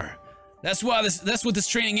some more. That's what this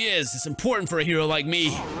training is. It's important for a hero like me.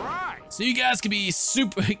 All right. So you guys can be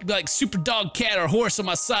super dog, cat, or horse on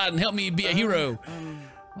my side and help me be a hero.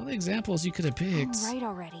 All the examples you could have picked. All right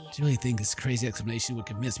already. Do you really think this crazy explanation would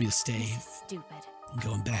convince me to stay? This is stupid. I'm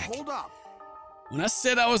going back. Hold up. When I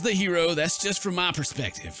said I was the hero, that's just from my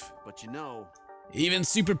perspective. But you know. Even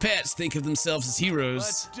super pets think of themselves as heroes.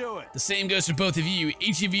 Let's do it. The same goes for both of you.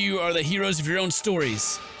 Each of you are the heroes of your own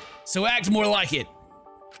stories. So act more like it.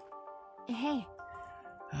 Hey.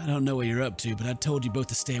 I don't know what you're up to, but I told you both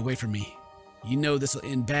to stay away from me. You know this will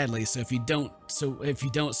end badly, so if you don't,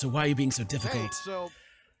 why are you being so difficult? Hey, so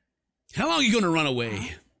How long are you gonna run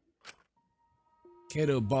away?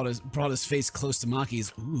 Kato brought his face close to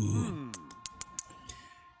Maki's. Ooh.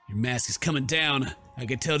 Your mask is coming down. I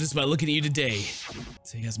can tell just by looking at you today.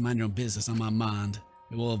 So you guys mind your own business on my mind.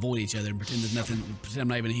 We will avoid each other and pretend there's nothing, pretend I'm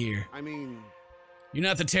not even here. I mean... You're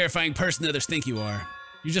not the terrifying person that others think you are.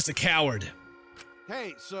 You're just a coward.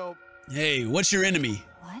 Hey, so... Hey, what's your enemy?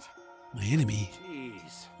 What? My enemy?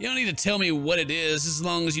 Jeez. You don't need to tell me what it is, as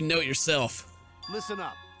long as you know it yourself. Listen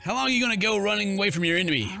up. How long are you gonna go running away from your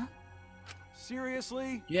enemy? Huh?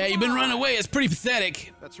 Seriously? Yeah, you've been running away. It's pretty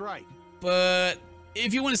pathetic. That's right. But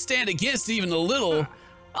if you want to stand against it even a little,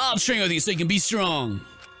 I'll train with you so you can be strong.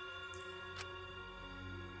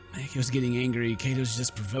 Mako's getting angry. Kato's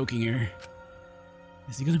just provoking her.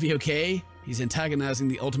 Is he gonna be okay? He's antagonizing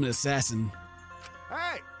the ultimate assassin.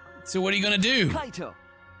 Hey! So what are you gonna do? Kaito!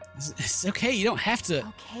 It's okay, you don't have to.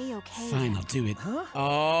 Okay. Fine, I'll do it. Huh?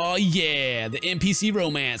 Oh yeah, the NPC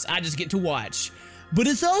romance. I just get to watch. But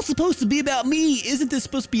it's all supposed to be about me. Isn't this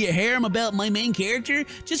supposed to be a harem about my main character?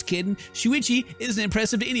 Just kidding. Shuichi isn't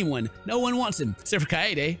impressive to anyone. No one wants him, except for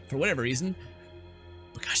Kaede, for whatever reason.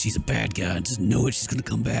 my gosh, she's a bad guy. I just know it. She's gonna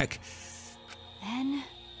come back. Then...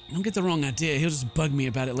 Don't get the wrong idea. He'll just bug me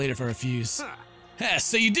about it later if I refuse. Ha,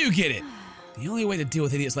 so you do get it. The only way to deal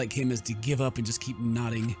with idiots like him is to give up and just keep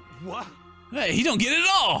nodding. What? Hey, he don't get it at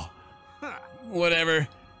all. Whatever.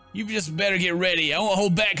 You just better get ready. I won't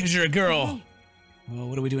hold back because you're a girl. Well,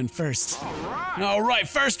 what are we doing first? All right,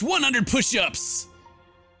 first 100 push-ups.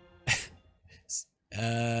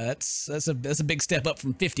 That's a big step up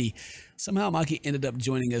from 50. Somehow Maki ended up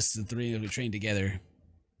joining us. The three of us trained together.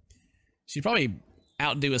 She'd probably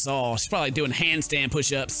outdo us all. She's probably doing handstand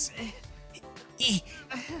push-ups.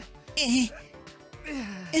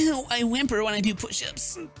 I whimper when I do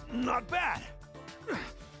push-ups. Not bad.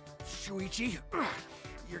 Shuichi,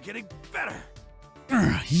 you're getting better.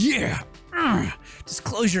 Yeah. Just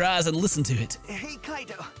close your eyes and listen to it. Hey,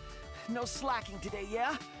 Kaito. No slacking today,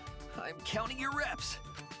 yeah? I'm counting your reps.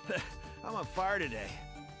 I'm on fire today.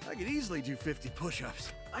 I could easily do 50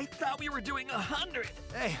 push-ups. I thought we were doing 100.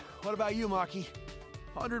 Hey, what about you, Maki?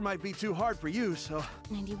 100 might be too hard for you, so...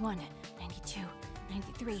 91, 92,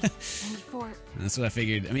 93, 94... That's what I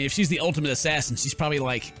figured. I mean, if she's the ultimate assassin, she's probably,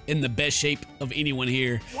 like, in the best shape of anyone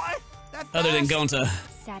here. What? That Other than fast? Gonta.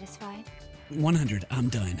 Satisfied? 100, I'm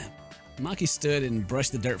done. Maki stood and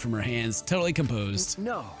brushed the dirt from her hands, totally composed.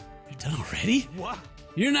 No. You're done already? What?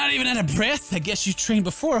 You're not even out of breath? I guess you trained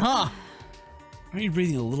before, huh? Are you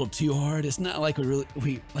breathing a little too hard? It's not like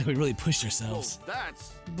we really pushed ourselves. Oh,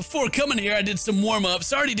 that's... Before coming here, I did some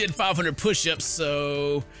warm-ups. I already did 500 push-ups,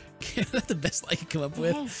 so that's the best I could come up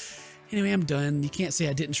with. Anyway, I'm done. You can't say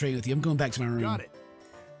I didn't train with you. I'm going back to my room. Got it.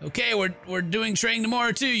 Okay, we're doing training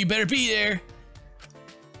tomorrow too. You better be there.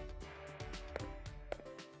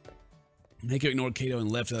 Mako ignored Kato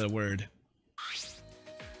and left without a word.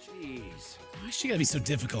 Jeez. Why's she gotta be so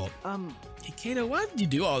difficult? Hey Kato, why did you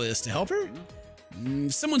do all this? To help her?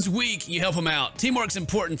 If someone's weak, you help them out. Teamwork's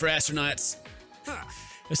important for astronauts.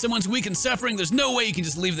 If someone's weak and suffering, there's no way you can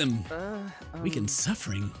just leave them. Weak and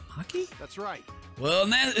suffering? Maki? That's right. Well, in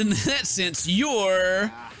that sense,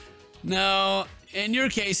 you're... No, in your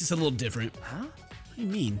case, it's a little different. Huh? What do you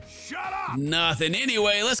mean? Shut up! Nothing.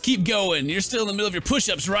 Anyway, let's keep going. You're still in the middle of your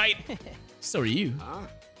push-ups, right? So are you. Huh?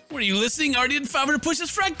 Were you listening? I already did 500 push-ups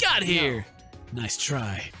before I got here. No. Nice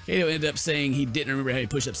try. Kato ended up saying he didn't remember how many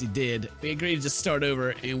push-ups he did. We agreed to just start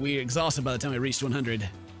over, and we were exhausted by the time we reached 100.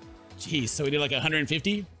 Jeez, so we did like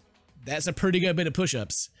 150? That's a pretty good bit of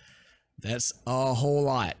push-ups. That's a whole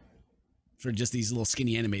lot for just these little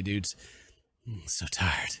skinny anime dudes. So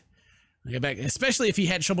tired. I got back, especially if he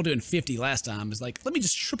had trouble doing 50 last time. It's like, let me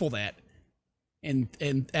just triple that. And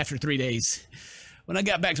after 3 days. When I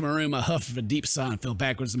got back to my room, I huffed a deep sigh and fell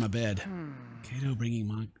backwards in my bed. Kato bringing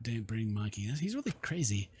Maki. He's really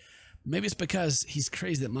crazy. Maybe it's because he's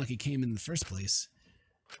crazy that Maki came in the first place.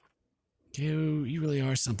 Kato, you really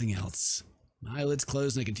are something else. My eyelids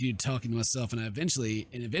closed and I continued talking to myself, and eventually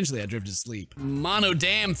I drifted to sleep. Mono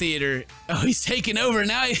Damn Theater. Oh, he's taking over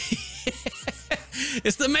now.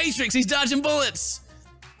 It's the Matrix. He's dodging bullets.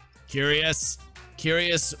 Curious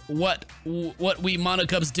what we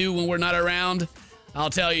monocubs do when we're not around? I'll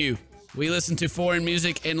tell you. We listen to foreign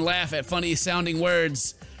music and laugh at funny sounding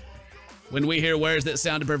words. When we hear words that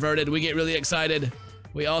sound perverted, we get really excited.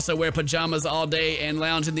 We also wear pajamas all day and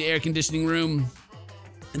lounge in the air conditioning room.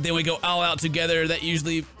 And then we go all out together. They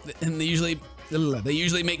usually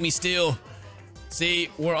make me steal. See,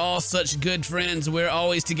 we're all such good friends. We're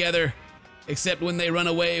always together. Except when they run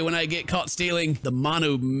away when I get caught stealing. The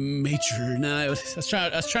mono mature. No, I was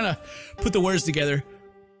trying to put the words together.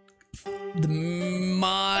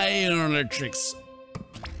 The tricks.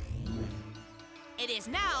 It is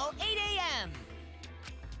now 8 a.m.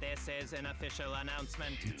 This is an official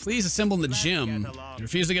announcement. Please assemble in the gym. You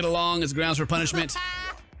refuse to get along as grounds for punishment.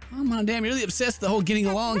 Oh my damn, you're really obsessed with the whole getting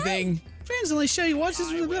along thing. Friends only show you watch this.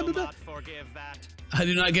 I will not forgive that. I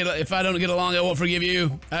do not get. If I don't get along, I won't forgive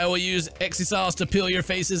you. I will use exisals to peel your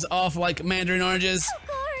faces off like mandarin oranges.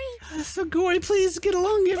 Gory! So gory, please get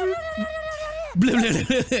along, everyone.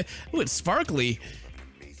 Oh, it's sparkly.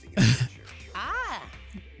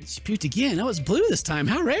 She puked again. Oh, it's blue this time.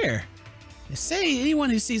 How rare. They say anyone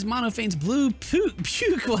who sees Monophane's blue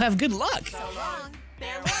puke will have good luck. So long.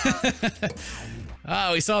 Farewell.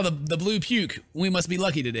 Ah, we saw the blue puke. We must be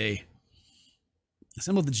lucky today.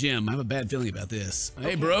 Assemble the gym. I have a bad feeling about this.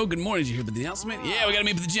 Hey, bro. Good morning. Did you hear about the announcement? Yeah, we gotta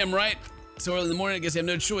meet at the gym, right? So early in the morning, I guess I have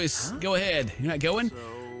no choice. Go ahead. You're not going?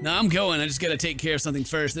 No, I'm going. I just gotta take care of something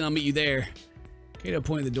first, then I'll meet you there. Kato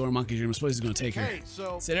pointed the door in Monkey's room. I suppose he's gonna take her. Hey,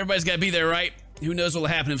 so... Said everybody's gotta be there, right? Who knows what'll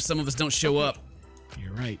happen if some of us don't show up.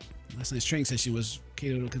 You're right. Last night's training session was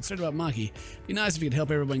Kato concerned about Maki. Be nice if you could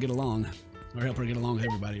help everyone get along. Or help her get along with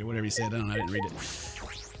everybody, or whatever he said. I don't know. I didn't read it.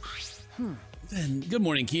 Then, good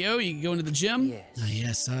morning, Kyo. You going to the gym? Yes. Oh,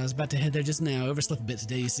 yes, I was about to head there just now. Overslept a bit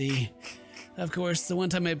today, you see. Of course, the one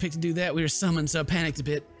time I picked to do that, we were summoned, so I panicked a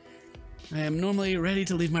bit. I am normally ready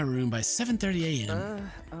to leave my room by 7:30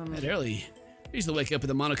 a.m. That early. I usually wake up with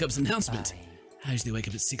the Monocup's announcement. I usually wake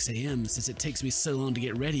up at 6 a.m. since it takes me so long to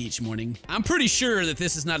get ready each morning. I'm pretty sure that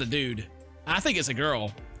this is not a dude. I think it's a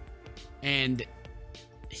girl. And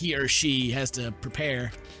he or she has to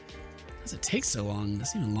prepare. Why does it take so long?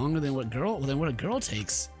 That's even longer than what a girl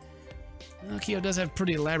takes. Well, Kyo does have a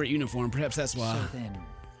pretty elaborate uniform. Perhaps that's why. So then,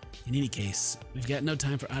 In any case, we've got no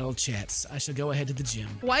time for idle chats. I shall go ahead to the gym.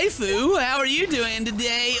 Waifu, how are you doing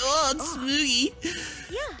today? Oh, it's spooky.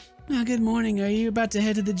 Yeah. Oh, good morning. Are you about to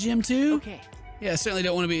head to the gym too? okay. Yeah, I certainly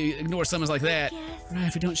don't want to ignore summons like that. Yes. Right,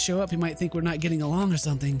 if we don't show up, he might think we're not getting along or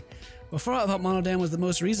something. Before I thought Monodam was the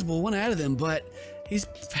most reasonable one out of them, but he's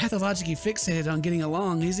pathologically fixated on getting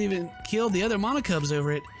along. He's even killed the other Monocubs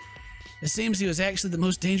over it. It seems he was actually the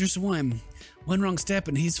most dangerous one. One wrong step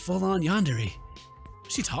and he's full on yandere.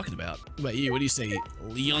 What's she talking about? What about you? What do you say,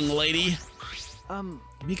 young lady?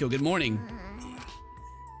 Miko, good morning.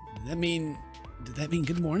 Did that mean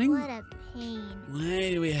good morning? What a pain. Why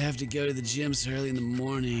do we have to go to the gym so early in the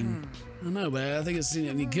morning? I don't know, but I think it's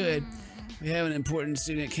any good. We have an important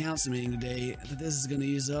student council meeting today, but this is gonna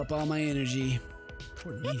use up all my energy.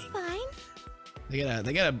 Important meeting.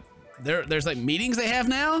 Fine. There's like meetings they have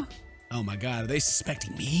now? Oh my god, are they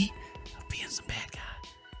suspecting me of being some bad guy?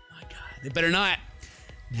 Oh my god, they better not.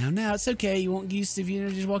 Now, it's okay. You won't get used to if you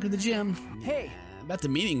just walk to the gym. Hey. About the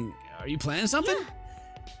meeting, are you planning something?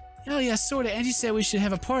 Oh yeah, sorta. Angie said we should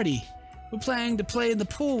have a party. We're planning to play in the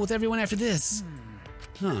pool with everyone after this.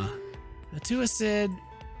 Huh. Atua said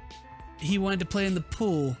he wanted to play in the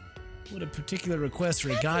pool. What a particular request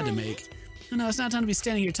for a god to make. Oh, no, it's not time to be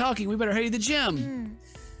standing here talking. We better hurry to the gym.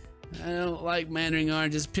 I don't like Mandarin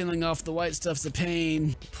oranges. Peeling off the white stuff's a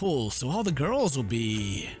pain. Pool, so all the girls will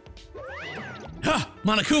be... Ha!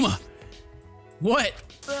 Monokuma! What?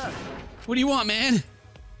 What do you want, man?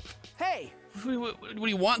 Hey. What do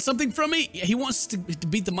you want? Something from me? Yeah, he wants to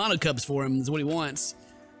beat the Monocubs for him, is what he wants.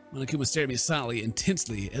 Monokuma stared at me silently,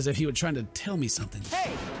 intensely, as if he were trying to tell me something.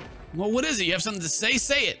 Hey. Well, what is it? You have something to say?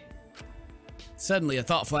 Say it! Suddenly, a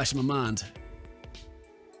thought flashed in my mind.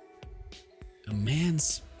 A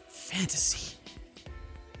man's fantasy.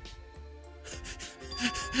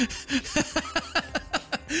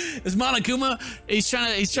 Is Monokuma? He's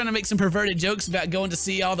trying to make some perverted jokes about going to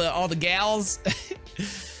see all the gals.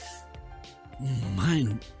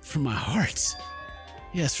 Mine from my heart.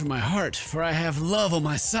 Yes, from my heart, for I have love on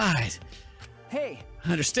my side. Hey.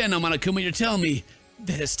 I understand now, Monokuma. You're telling me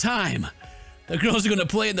that it's time. The girls are gonna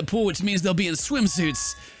play in the pool, which means they'll be in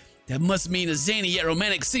swimsuits. That must mean a zany yet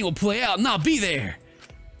romantic scene will play out, and I'll be there.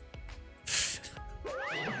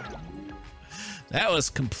 That was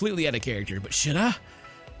completely out of character, but should I?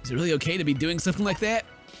 Is it really okay to be doing something like that?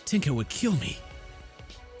 Tinko would kill me.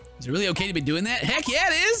 Is it really okay to be doing that? Heck yeah,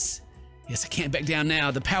 it is! Yes, I can't back down now.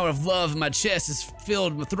 The power of love in my chest is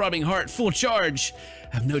filled with throbbing heart, full charge.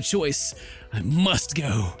 I have no choice. I must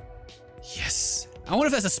go. Yes. I wonder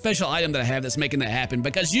if that's a special item that I have that's making that happen,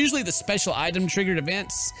 because usually the special item triggered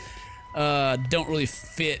events don't really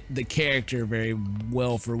fit the character very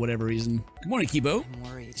well for whatever reason. Good morning, Kibo. I'm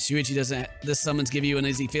worried. Shuichi doesn't this summons give you an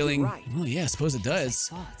easy feeling? Right. Oh yeah, I suppose it does.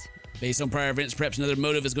 Thought. Based on prior events, perhaps another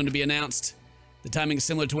motive is going to be announced. The timing is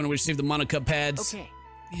similar to when we received the Monocub pads. Okay.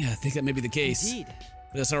 Yeah, I think that may be the case. Indeed.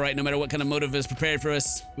 But that's alright, no matter what kind of motive is prepared for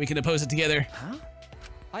us, we can oppose it together. Huh?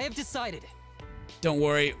 I have decided. Don't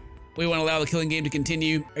worry, we won't allow the killing game to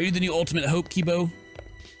continue. Are you the new ultimate hope, Kibo?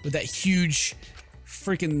 With that huge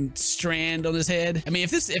freaking strand on his head? I mean,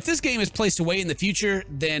 if this game is placed away in the future,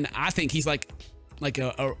 then I think he's like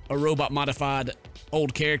a robot modified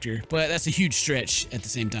old character. But that's a huge stretch at the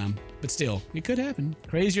same time. But still, it could happen.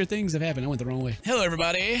 Crazier things have happened. I went the wrong way. Hello,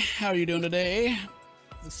 everybody. How are you doing today?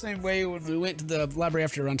 The same way when we went to the library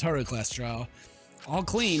after Rantaro class trial. All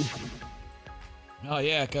clean. Oh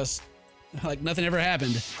yeah, cause like nothing ever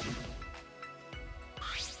happened.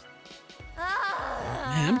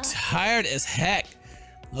 Man, I'm tired as heck.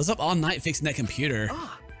 I was up all night fixing that computer.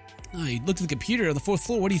 Oh, you looked at the computer on the 4th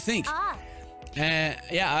floor. What do you think? Yeah,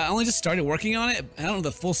 I only just started working on it. I don't know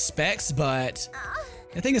the full specs, but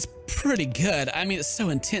I think it's pretty good. I mean, it's so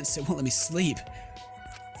intense it won't let me sleep.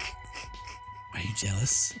 Are you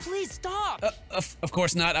jealous? Please stop. Of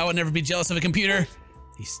course not. I would never be jealous of a computer.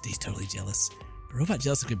 He's totally jealous. A robot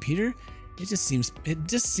jealous of a computer? It just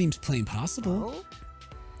seems plain possible.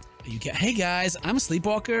 Hey guys, I'm a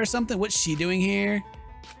sleepwalker or something. What's she doing here?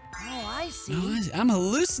 Oh, I see. Oh, I'm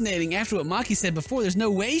hallucinating after what Maki said before. There's no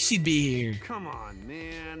way she'd be here. Come on,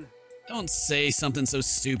 man. Don't say something so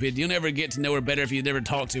stupid. You'll never get to know her better if you never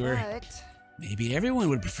talk to her. But Maybe everyone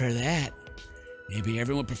would prefer that. Maybe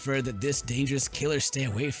everyone would prefer that this dangerous killer stay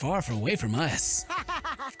away from us.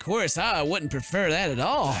 Of course, I wouldn't prefer that at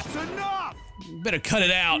all. that's enough! Better cut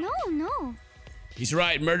it out. No. He's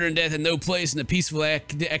right, murder and death had no place in a peaceful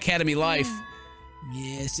academy life.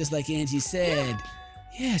 Yeah, it's just like Angie said.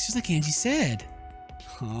 Yeah, it's just like Angie said.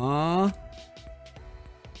 Huh?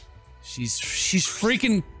 She's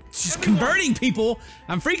converting people.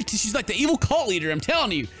 She's like the evil cult leader, I'm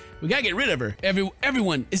telling you. We gotta get rid of her.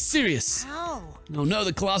 Everyone is serious. How? Oh no,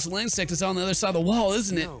 the colossal insect is on the other side of the wall,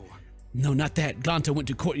 isn't it? No. No, not that. Gonta went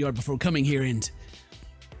to courtyard before coming here and...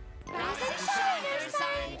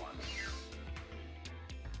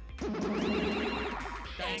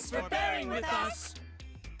 Thanks for bearing with us.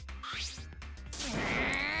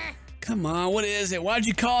 Come on, what is it? Why'd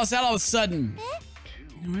you call us out all of a sudden?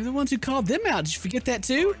 We're the ones who called them out. Did you forget that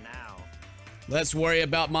too? Now. Let's worry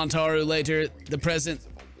about Montaru later, the present,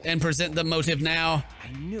 and present the motive now.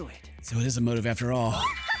 I knew it. So it is a motive after all.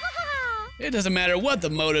 It doesn't matter what the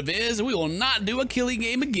motive is, we will not do a killing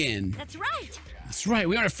game again. That's right. That's right,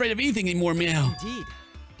 we aren't afraid of anything anymore, Meow. Indeed.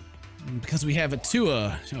 Because we have a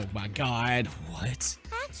Tua. Oh my god, what?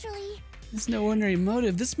 Actually, It's no ordinary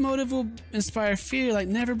motive. This motive will inspire fear like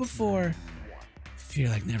never before. Fear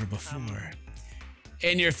like never before.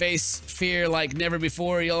 In your face, fear like never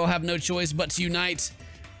before. You'll have no choice but to unite.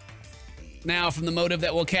 Now from the motive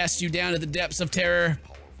that will cast you down to the depths of terror.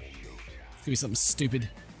 It's gonna be something stupid.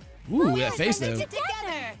 Ooh, that face though.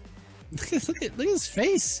 together. Look at his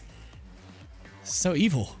face. So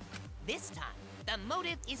evil. This time, the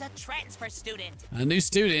motive is a transfer student. A new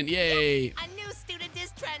student, yay. A new student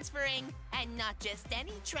is transferring, and not just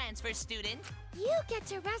any transfer student. You get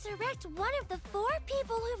to resurrect one of the 4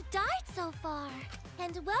 people who've died so far,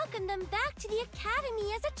 and welcome them back to the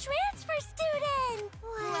academy as a transfer student.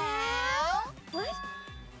 Well? What?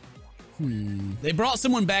 They brought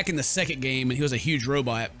someone back in the second game and he was a huge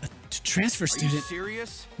robot. A transfer Are you student.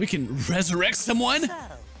 serious? We can resurrect someone? So,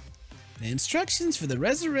 The instructions for the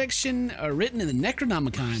resurrection are written in the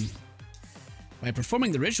Necronomicon. By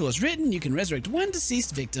performing the ritual as written, you can resurrect one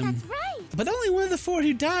deceased victim. That's right. But only one of the 4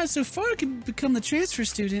 who died so far can become the transfer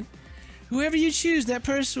student. Whoever you choose, that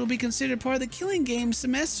person will be considered part of the killing game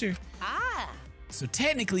semester. So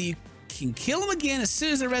technically, you can kill them again as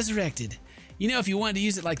soon as they're resurrected. You know, if you wanted to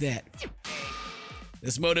use it like that.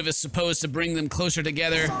 This motive is supposed to bring them closer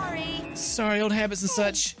together. Sorry, old habits and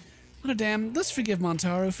such. Oh damn, let's forgive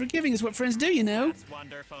Montaru. Forgiving is what friends do, you know. It's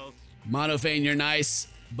wonderful. Monophane, you're nice,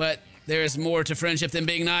 but there is more to friendship than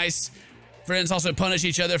being nice. Friends also punish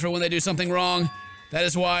each other for when they do something wrong. That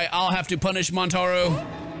is why I'll have to punish Montaru.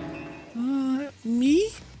 Me?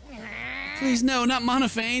 Please, no, not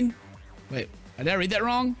Monophane. Wait, did I read that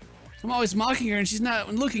wrong? I'm always mocking her and she's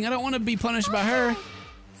not looking. I don't want to be punished by her.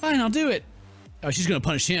 Fine, I'll do it. Oh, she's gonna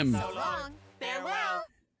punish him. so long. Farewell.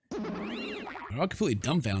 We're all completely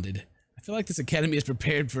dumbfounded. I feel like this academy has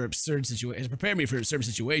prepared me for absurd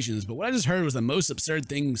situations, but what I just heard was the most absurd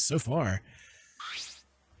thing so far.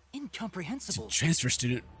 Incomprehensible. Transfer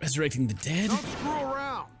student resurrecting the dead? Don't screw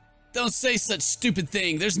around. Don't say such stupid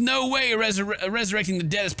thing. There's no way resurrecting the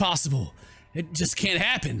dead is possible. It just can't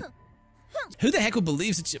happen. Who the heck would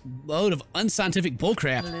believe such a load of unscientific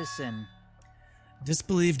bullcrap? Listen.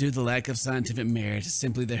 Disbelief due to the lack of scientific merit is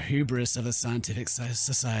simply the hubris of a scientific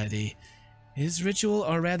society. His ritual,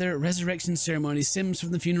 or rather resurrection ceremony, stems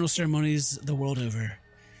from the funeral ceremonies the world over.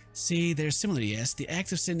 See, they're similar, yes. The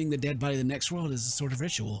act of sending the dead body to the next world is a sort of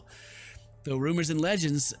ritual. Though rumors and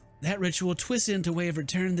legends, that ritual twists into a way of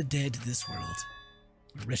returning the dead to this world.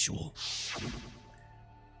 A ritual.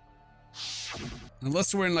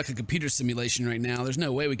 Unless we're in like a computer simulation right now, there's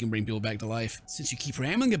no way we can bring people back to life. Since you keep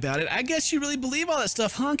rambling about it, I guess you really believe all that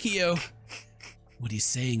stuff, huh, Kyo? What are you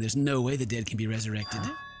saying? There's no way the dead can be resurrected.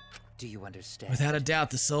 Do you understand? Without a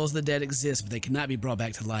doubt, the souls of the dead exist, but they cannot be brought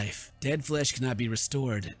back to life. Dead flesh cannot be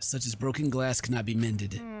restored, such as broken glass cannot be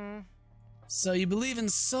mended. So you believe in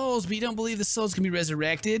souls, but you don't believe the souls can be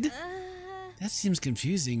resurrected? That seems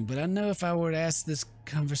confusing, but I know if I were to ask, this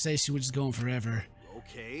conversation would just go on forever.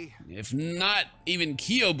 Okay. If not even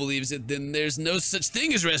Kyo believes it, then there's no such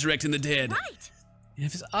thing as resurrecting the dead. Right. And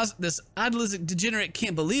if this idealistic degenerate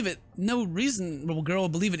can't believe it, no reasonable girl will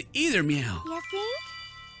believe it either, Meow. You think?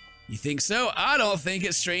 You think so? I don't think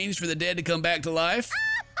it's strange for the dead to come back to life.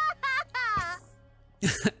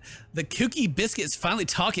 The Cookie Biscuit's finally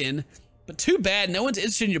talking, but too bad no one's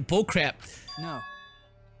interested in your bullcrap. No.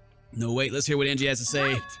 No, wait, let's hear what Angie has to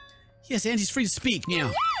say. Right. Yes, Angie's free to speak, Meow.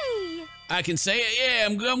 Yay! I can say it, yeah,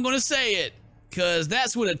 I'm gonna say it. Cause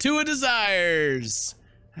that's what a Tua desires.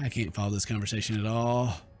 I can't follow this conversation at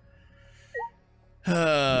all.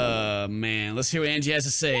 Oh, man. Let's hear what Angie has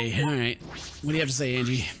to say. All right. What do you have to say,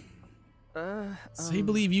 Angie? So you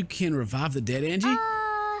believe you can revive the dead, Angie?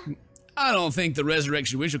 I don't think the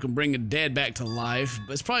resurrection ritual can bring a dead back to life,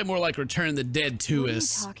 but it's probably more like return the dead to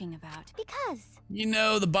us. What are you talking about? Because... You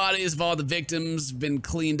know, the bodies of all the victims have been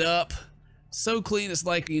cleaned up. So clean it's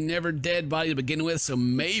like a never dead body to begin with, so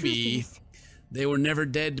maybe they were never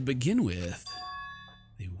dead to begin with.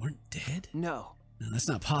 They weren't dead? No. No, that's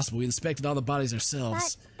not possible. We inspected all the bodies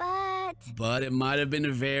ourselves. But it might have been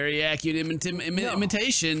a very accurate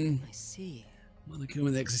imitation. I see. Monokuma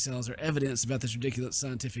and the exocells are evidence about this ridiculous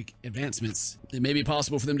scientific advancements. It may be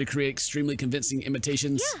possible for them to create extremely convincing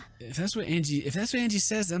imitations. Yeah. If that's what Angie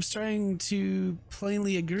says, I'm starting to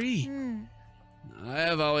plainly agree. I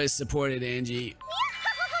have always supported Angie.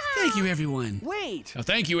 Thank you, everyone. Wait! Oh,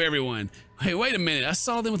 thank you, everyone. Hey, wait a minute. I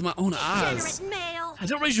saw them with my own eyes. Degenerate male.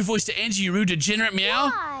 Don't raise your voice to Angie, you rude degenerate meow.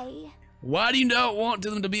 Why? Why do you not want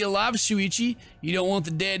them to be alive, Shuichi? You don't want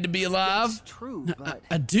the dead to be alive? It's true, No, but...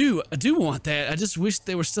 I do want that. I just wish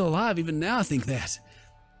they were still alive. Even now I think that.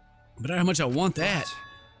 But how much I want that.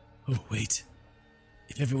 Oh, wait.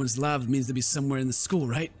 If everyone's alive, it means they'll be somewhere in the school,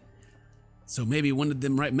 right? So maybe one of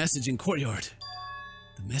them write message in courtyard.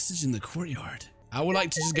 The message in the courtyard. I would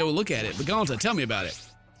like to just go look at it, but Gonta, tell me about it.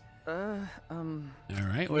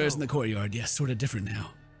 Alright, where's in the courtyard? Yeah, sort of different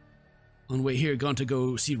now. On the way here, Gonta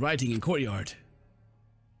go see writing in courtyard.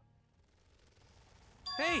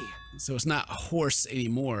 Hey! So it's not a horse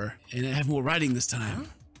anymore, and I have more writing this time.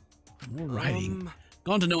 More writing.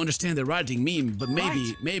 Gonta don't understand the writing meme, but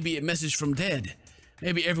maybe a message from dead.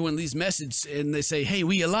 Maybe everyone leaves message and they say, "Hey,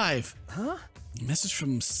 we alive." Huh? A message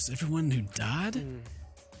from everyone who died?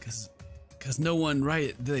 Cause no one write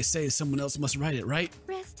it. They say someone else must write it, right?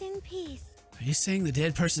 Rest in peace. Are you saying the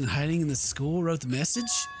dead person hiding in the school wrote the message?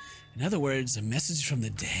 In other words, a message from the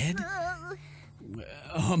dead?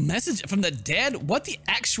 A message from the dead? What the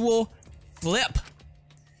actual flip?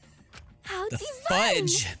 How The divine.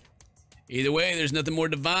 fudge. Either way, there's nothing more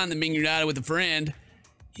divine than being united with a friend.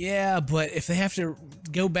 Yeah, but if they have to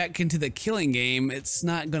go back into the killing game, it's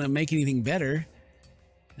not gonna make anything better.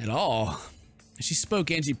 At all. As she spoke,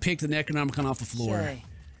 Angie picked the Necronomicon off the floor. Shay.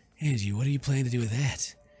 Angie, what are you planning to do with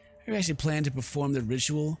that? Are you actually planning to perform the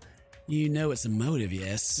ritual? You know it's a motive,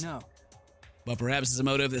 yes? No. But perhaps it's a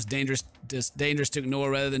motive that's dangerous to ignore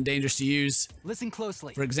rather than dangerous to use. Listen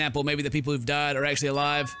closely. For example, maybe the people who've died are actually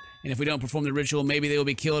alive, and if we don't perform the ritual, maybe they will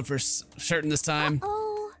be killed for certain this time.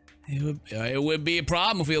 Oh, It would be a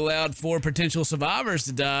problem if we allowed 4 potential survivors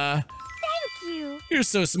to die. thank you. You're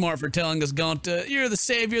so smart for telling us, Gonta. You're the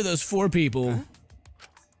savior of those 4 people. Huh?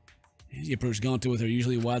 Angie approached Gonta with her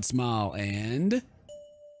usually wide smile, and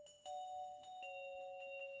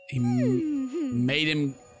he made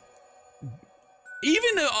him.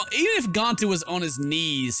 Even if Gonta was on his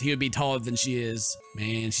knees, he would be taller than she is.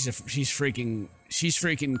 Man, she's freaking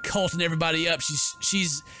culting everybody up.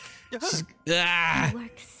 She's You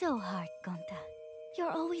work so hard, Gonta.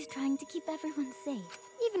 You're always trying to keep everyone safe.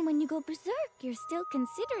 Even when you go berserk, you're still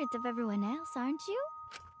considerate of everyone else, aren't you?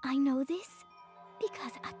 I know this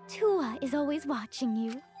because Atua is always watching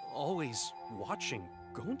you. Always watching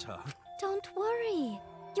Gonta. Don't worry.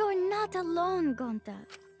 You're not alone, Gonta.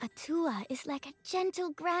 Atua is like a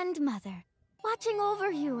gentle grandmother, watching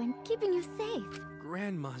over you and keeping you safe.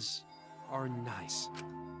 Grandmas are nice.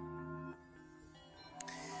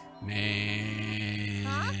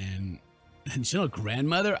 Man. Gentle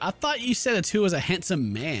grandmother? I thought you said Atua was a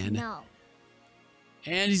handsome man. No.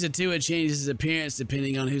 Angie's Atua changes his appearance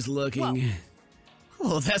depending on who's looking.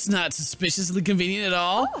 Oh, that's not suspiciously convenient at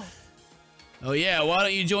all. Oh yeah, why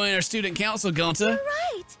don't you join our student council, Gonta? You're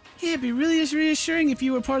right. Yeah, it'd be really reassuring if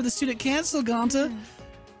you were part of the student council, Gonta.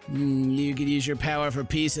 You could use your power for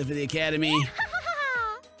peace for the academy.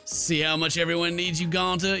 See how much everyone needs you,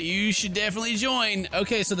 Gonta? You should definitely join.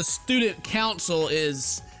 Okay, so the student council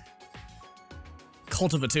is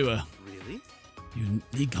Cult of Atua. Really? You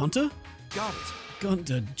need Gonta? Got it.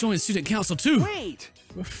 Gonta, join student council too. Wait!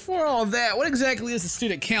 Before all that, what exactly is the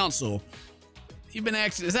student council?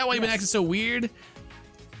 Is that why you've been acting so weird?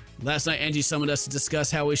 Last night, Angie summoned us to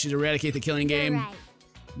discuss how we should eradicate the killing game. You're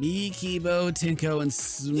right. Me, Kibo, Tenko, and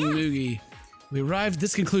Smugi. We arrived at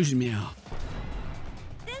this conclusion, Meow.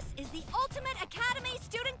 This is the Ultimate Academy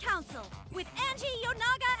Student Council, with Angie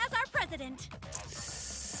Yonaga as our president.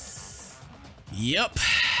 Yup.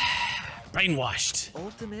 Brainwashed.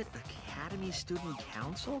 Ultimate Academy Student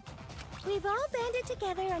Council? We've all banded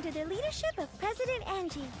together under the leadership of President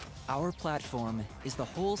Angie. Our platform is the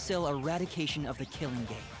wholesale eradication of the killing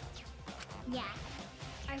game. Yeah.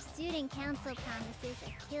 Our student council promises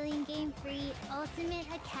a killing game-free ultimate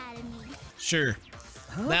academy. Sure.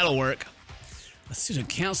 That'll work. A student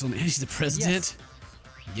council, man, she's the president.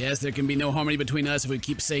 Yes, there can be no harmony between us if we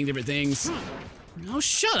keep saying different things. Oh,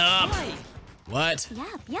 shut up! Why? What?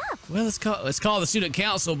 Yup. Well, let's call the student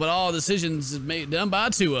council, but all decisions done by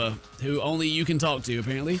Tua, who only you can talk to,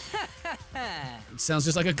 apparently. It sounds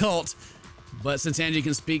just like a cult. But since Angie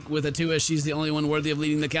can speak with a Tua, she's the only one worthy of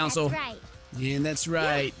leading the council. That's right. And that's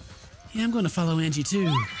right. Yeah, I'm going to follow Angie,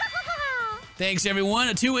 too. Thanks,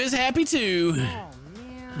 everyone. Tua is happy, too. Oh, man.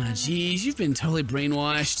 Oh, geez, you've been totally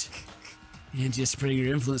brainwashed. And just spreading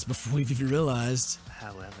your influence before we've even realized.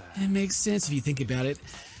 However, it makes sense if you think about it.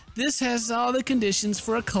 This has all the conditions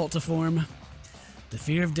for a cult to form. The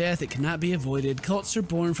fear of death, it cannot be avoided. Cults are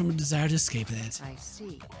born from a desire to escape that. I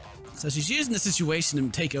see. So she's using the situation to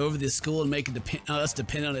take over this school and make us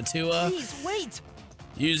depend on it too. Please, wait!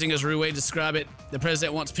 Using as a rude way to describe it, the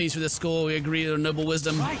president wants peace for this school. We agree to noble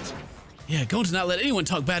wisdom. Right. Yeah, going to not let anyone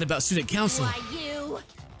talk bad about student council. Why you?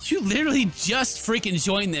 You literally just freaking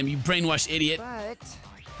joined them, you brainwashed idiot.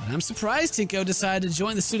 But I'm surprised Tinko decided to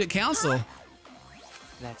join the student council.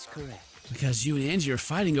 that's correct. Because you and Angie are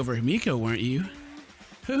fighting over Himiko, weren't you?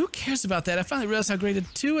 Who cares about that? I finally realized how great a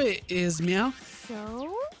Tua is, Meow.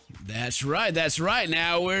 So? That's right.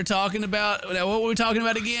 Now we're talking about, what were we talking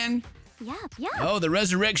about again? Yup. Oh, the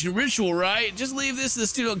resurrection ritual, right? Just leave this to the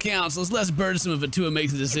student council. It's less burdensome if a Tua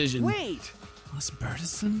makes the decision. Wait! Less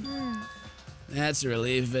burdensome? That's a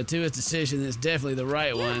relief. If a Tua's decision is definitely the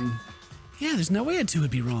right one. Yeah, there's no way a Tua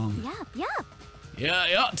would be wrong. Yup.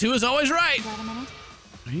 Yeah, Tua's always right. Wait a minute.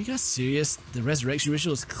 Are you guys serious? The resurrection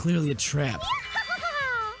ritual is clearly a trap.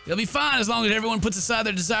 You'll be fine as long as everyone puts aside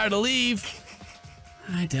their desire to leave.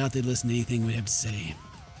 I doubt they'd listen to anything we have to say.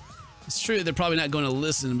 It's true they're probably not going to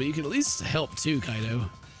listen, but you could at least help too, Kaido.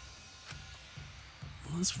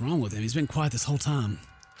 What's wrong with him? He's been quiet this whole time.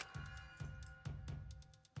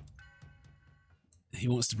 He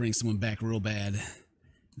wants to bring someone back real bad.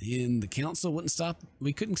 The council wouldn't stop.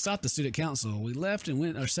 We couldn't stop the student council. We left and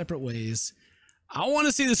went our separate ways. I want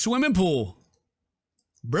to see the swimming pool.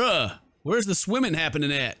 Bruh, where's the swimming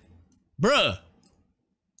happening at? Bruh.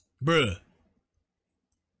 It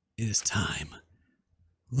is time.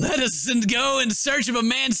 Let us go in search of a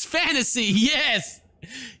man's fantasy.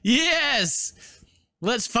 Yes.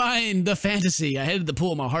 Let's find the fantasy. I headed the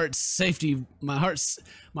pool. My heart's safety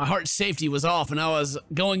was off, and I was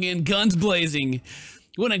going in guns blazing.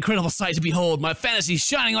 What an incredible sight to behold! My fantasy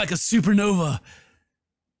shining like a supernova.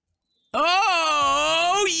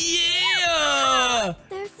 Oh yeah!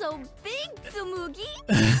 They're so big, Tsumugi.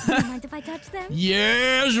 Do you mind if I touch them?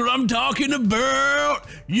 Yes, what I'm talking about.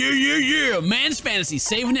 Yeah. Man's fantasy,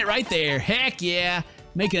 saving it right there. Heck yeah!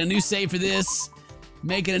 Making a new save for this.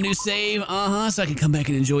 Making a new save, so I can come back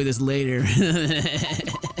and enjoy this later.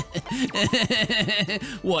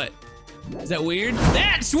 What? Is that weird?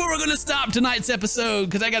 That's where we're gonna stop tonight's episode,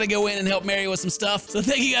 because I gotta go in and help Mary with some stuff. So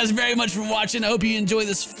thank you guys very much for watching. I hope you enjoy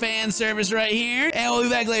this fan service right here, and we'll be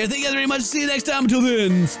back later. Thank you guys very much. See you next time. Until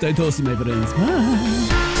then, stay toasty, my friends. Bye.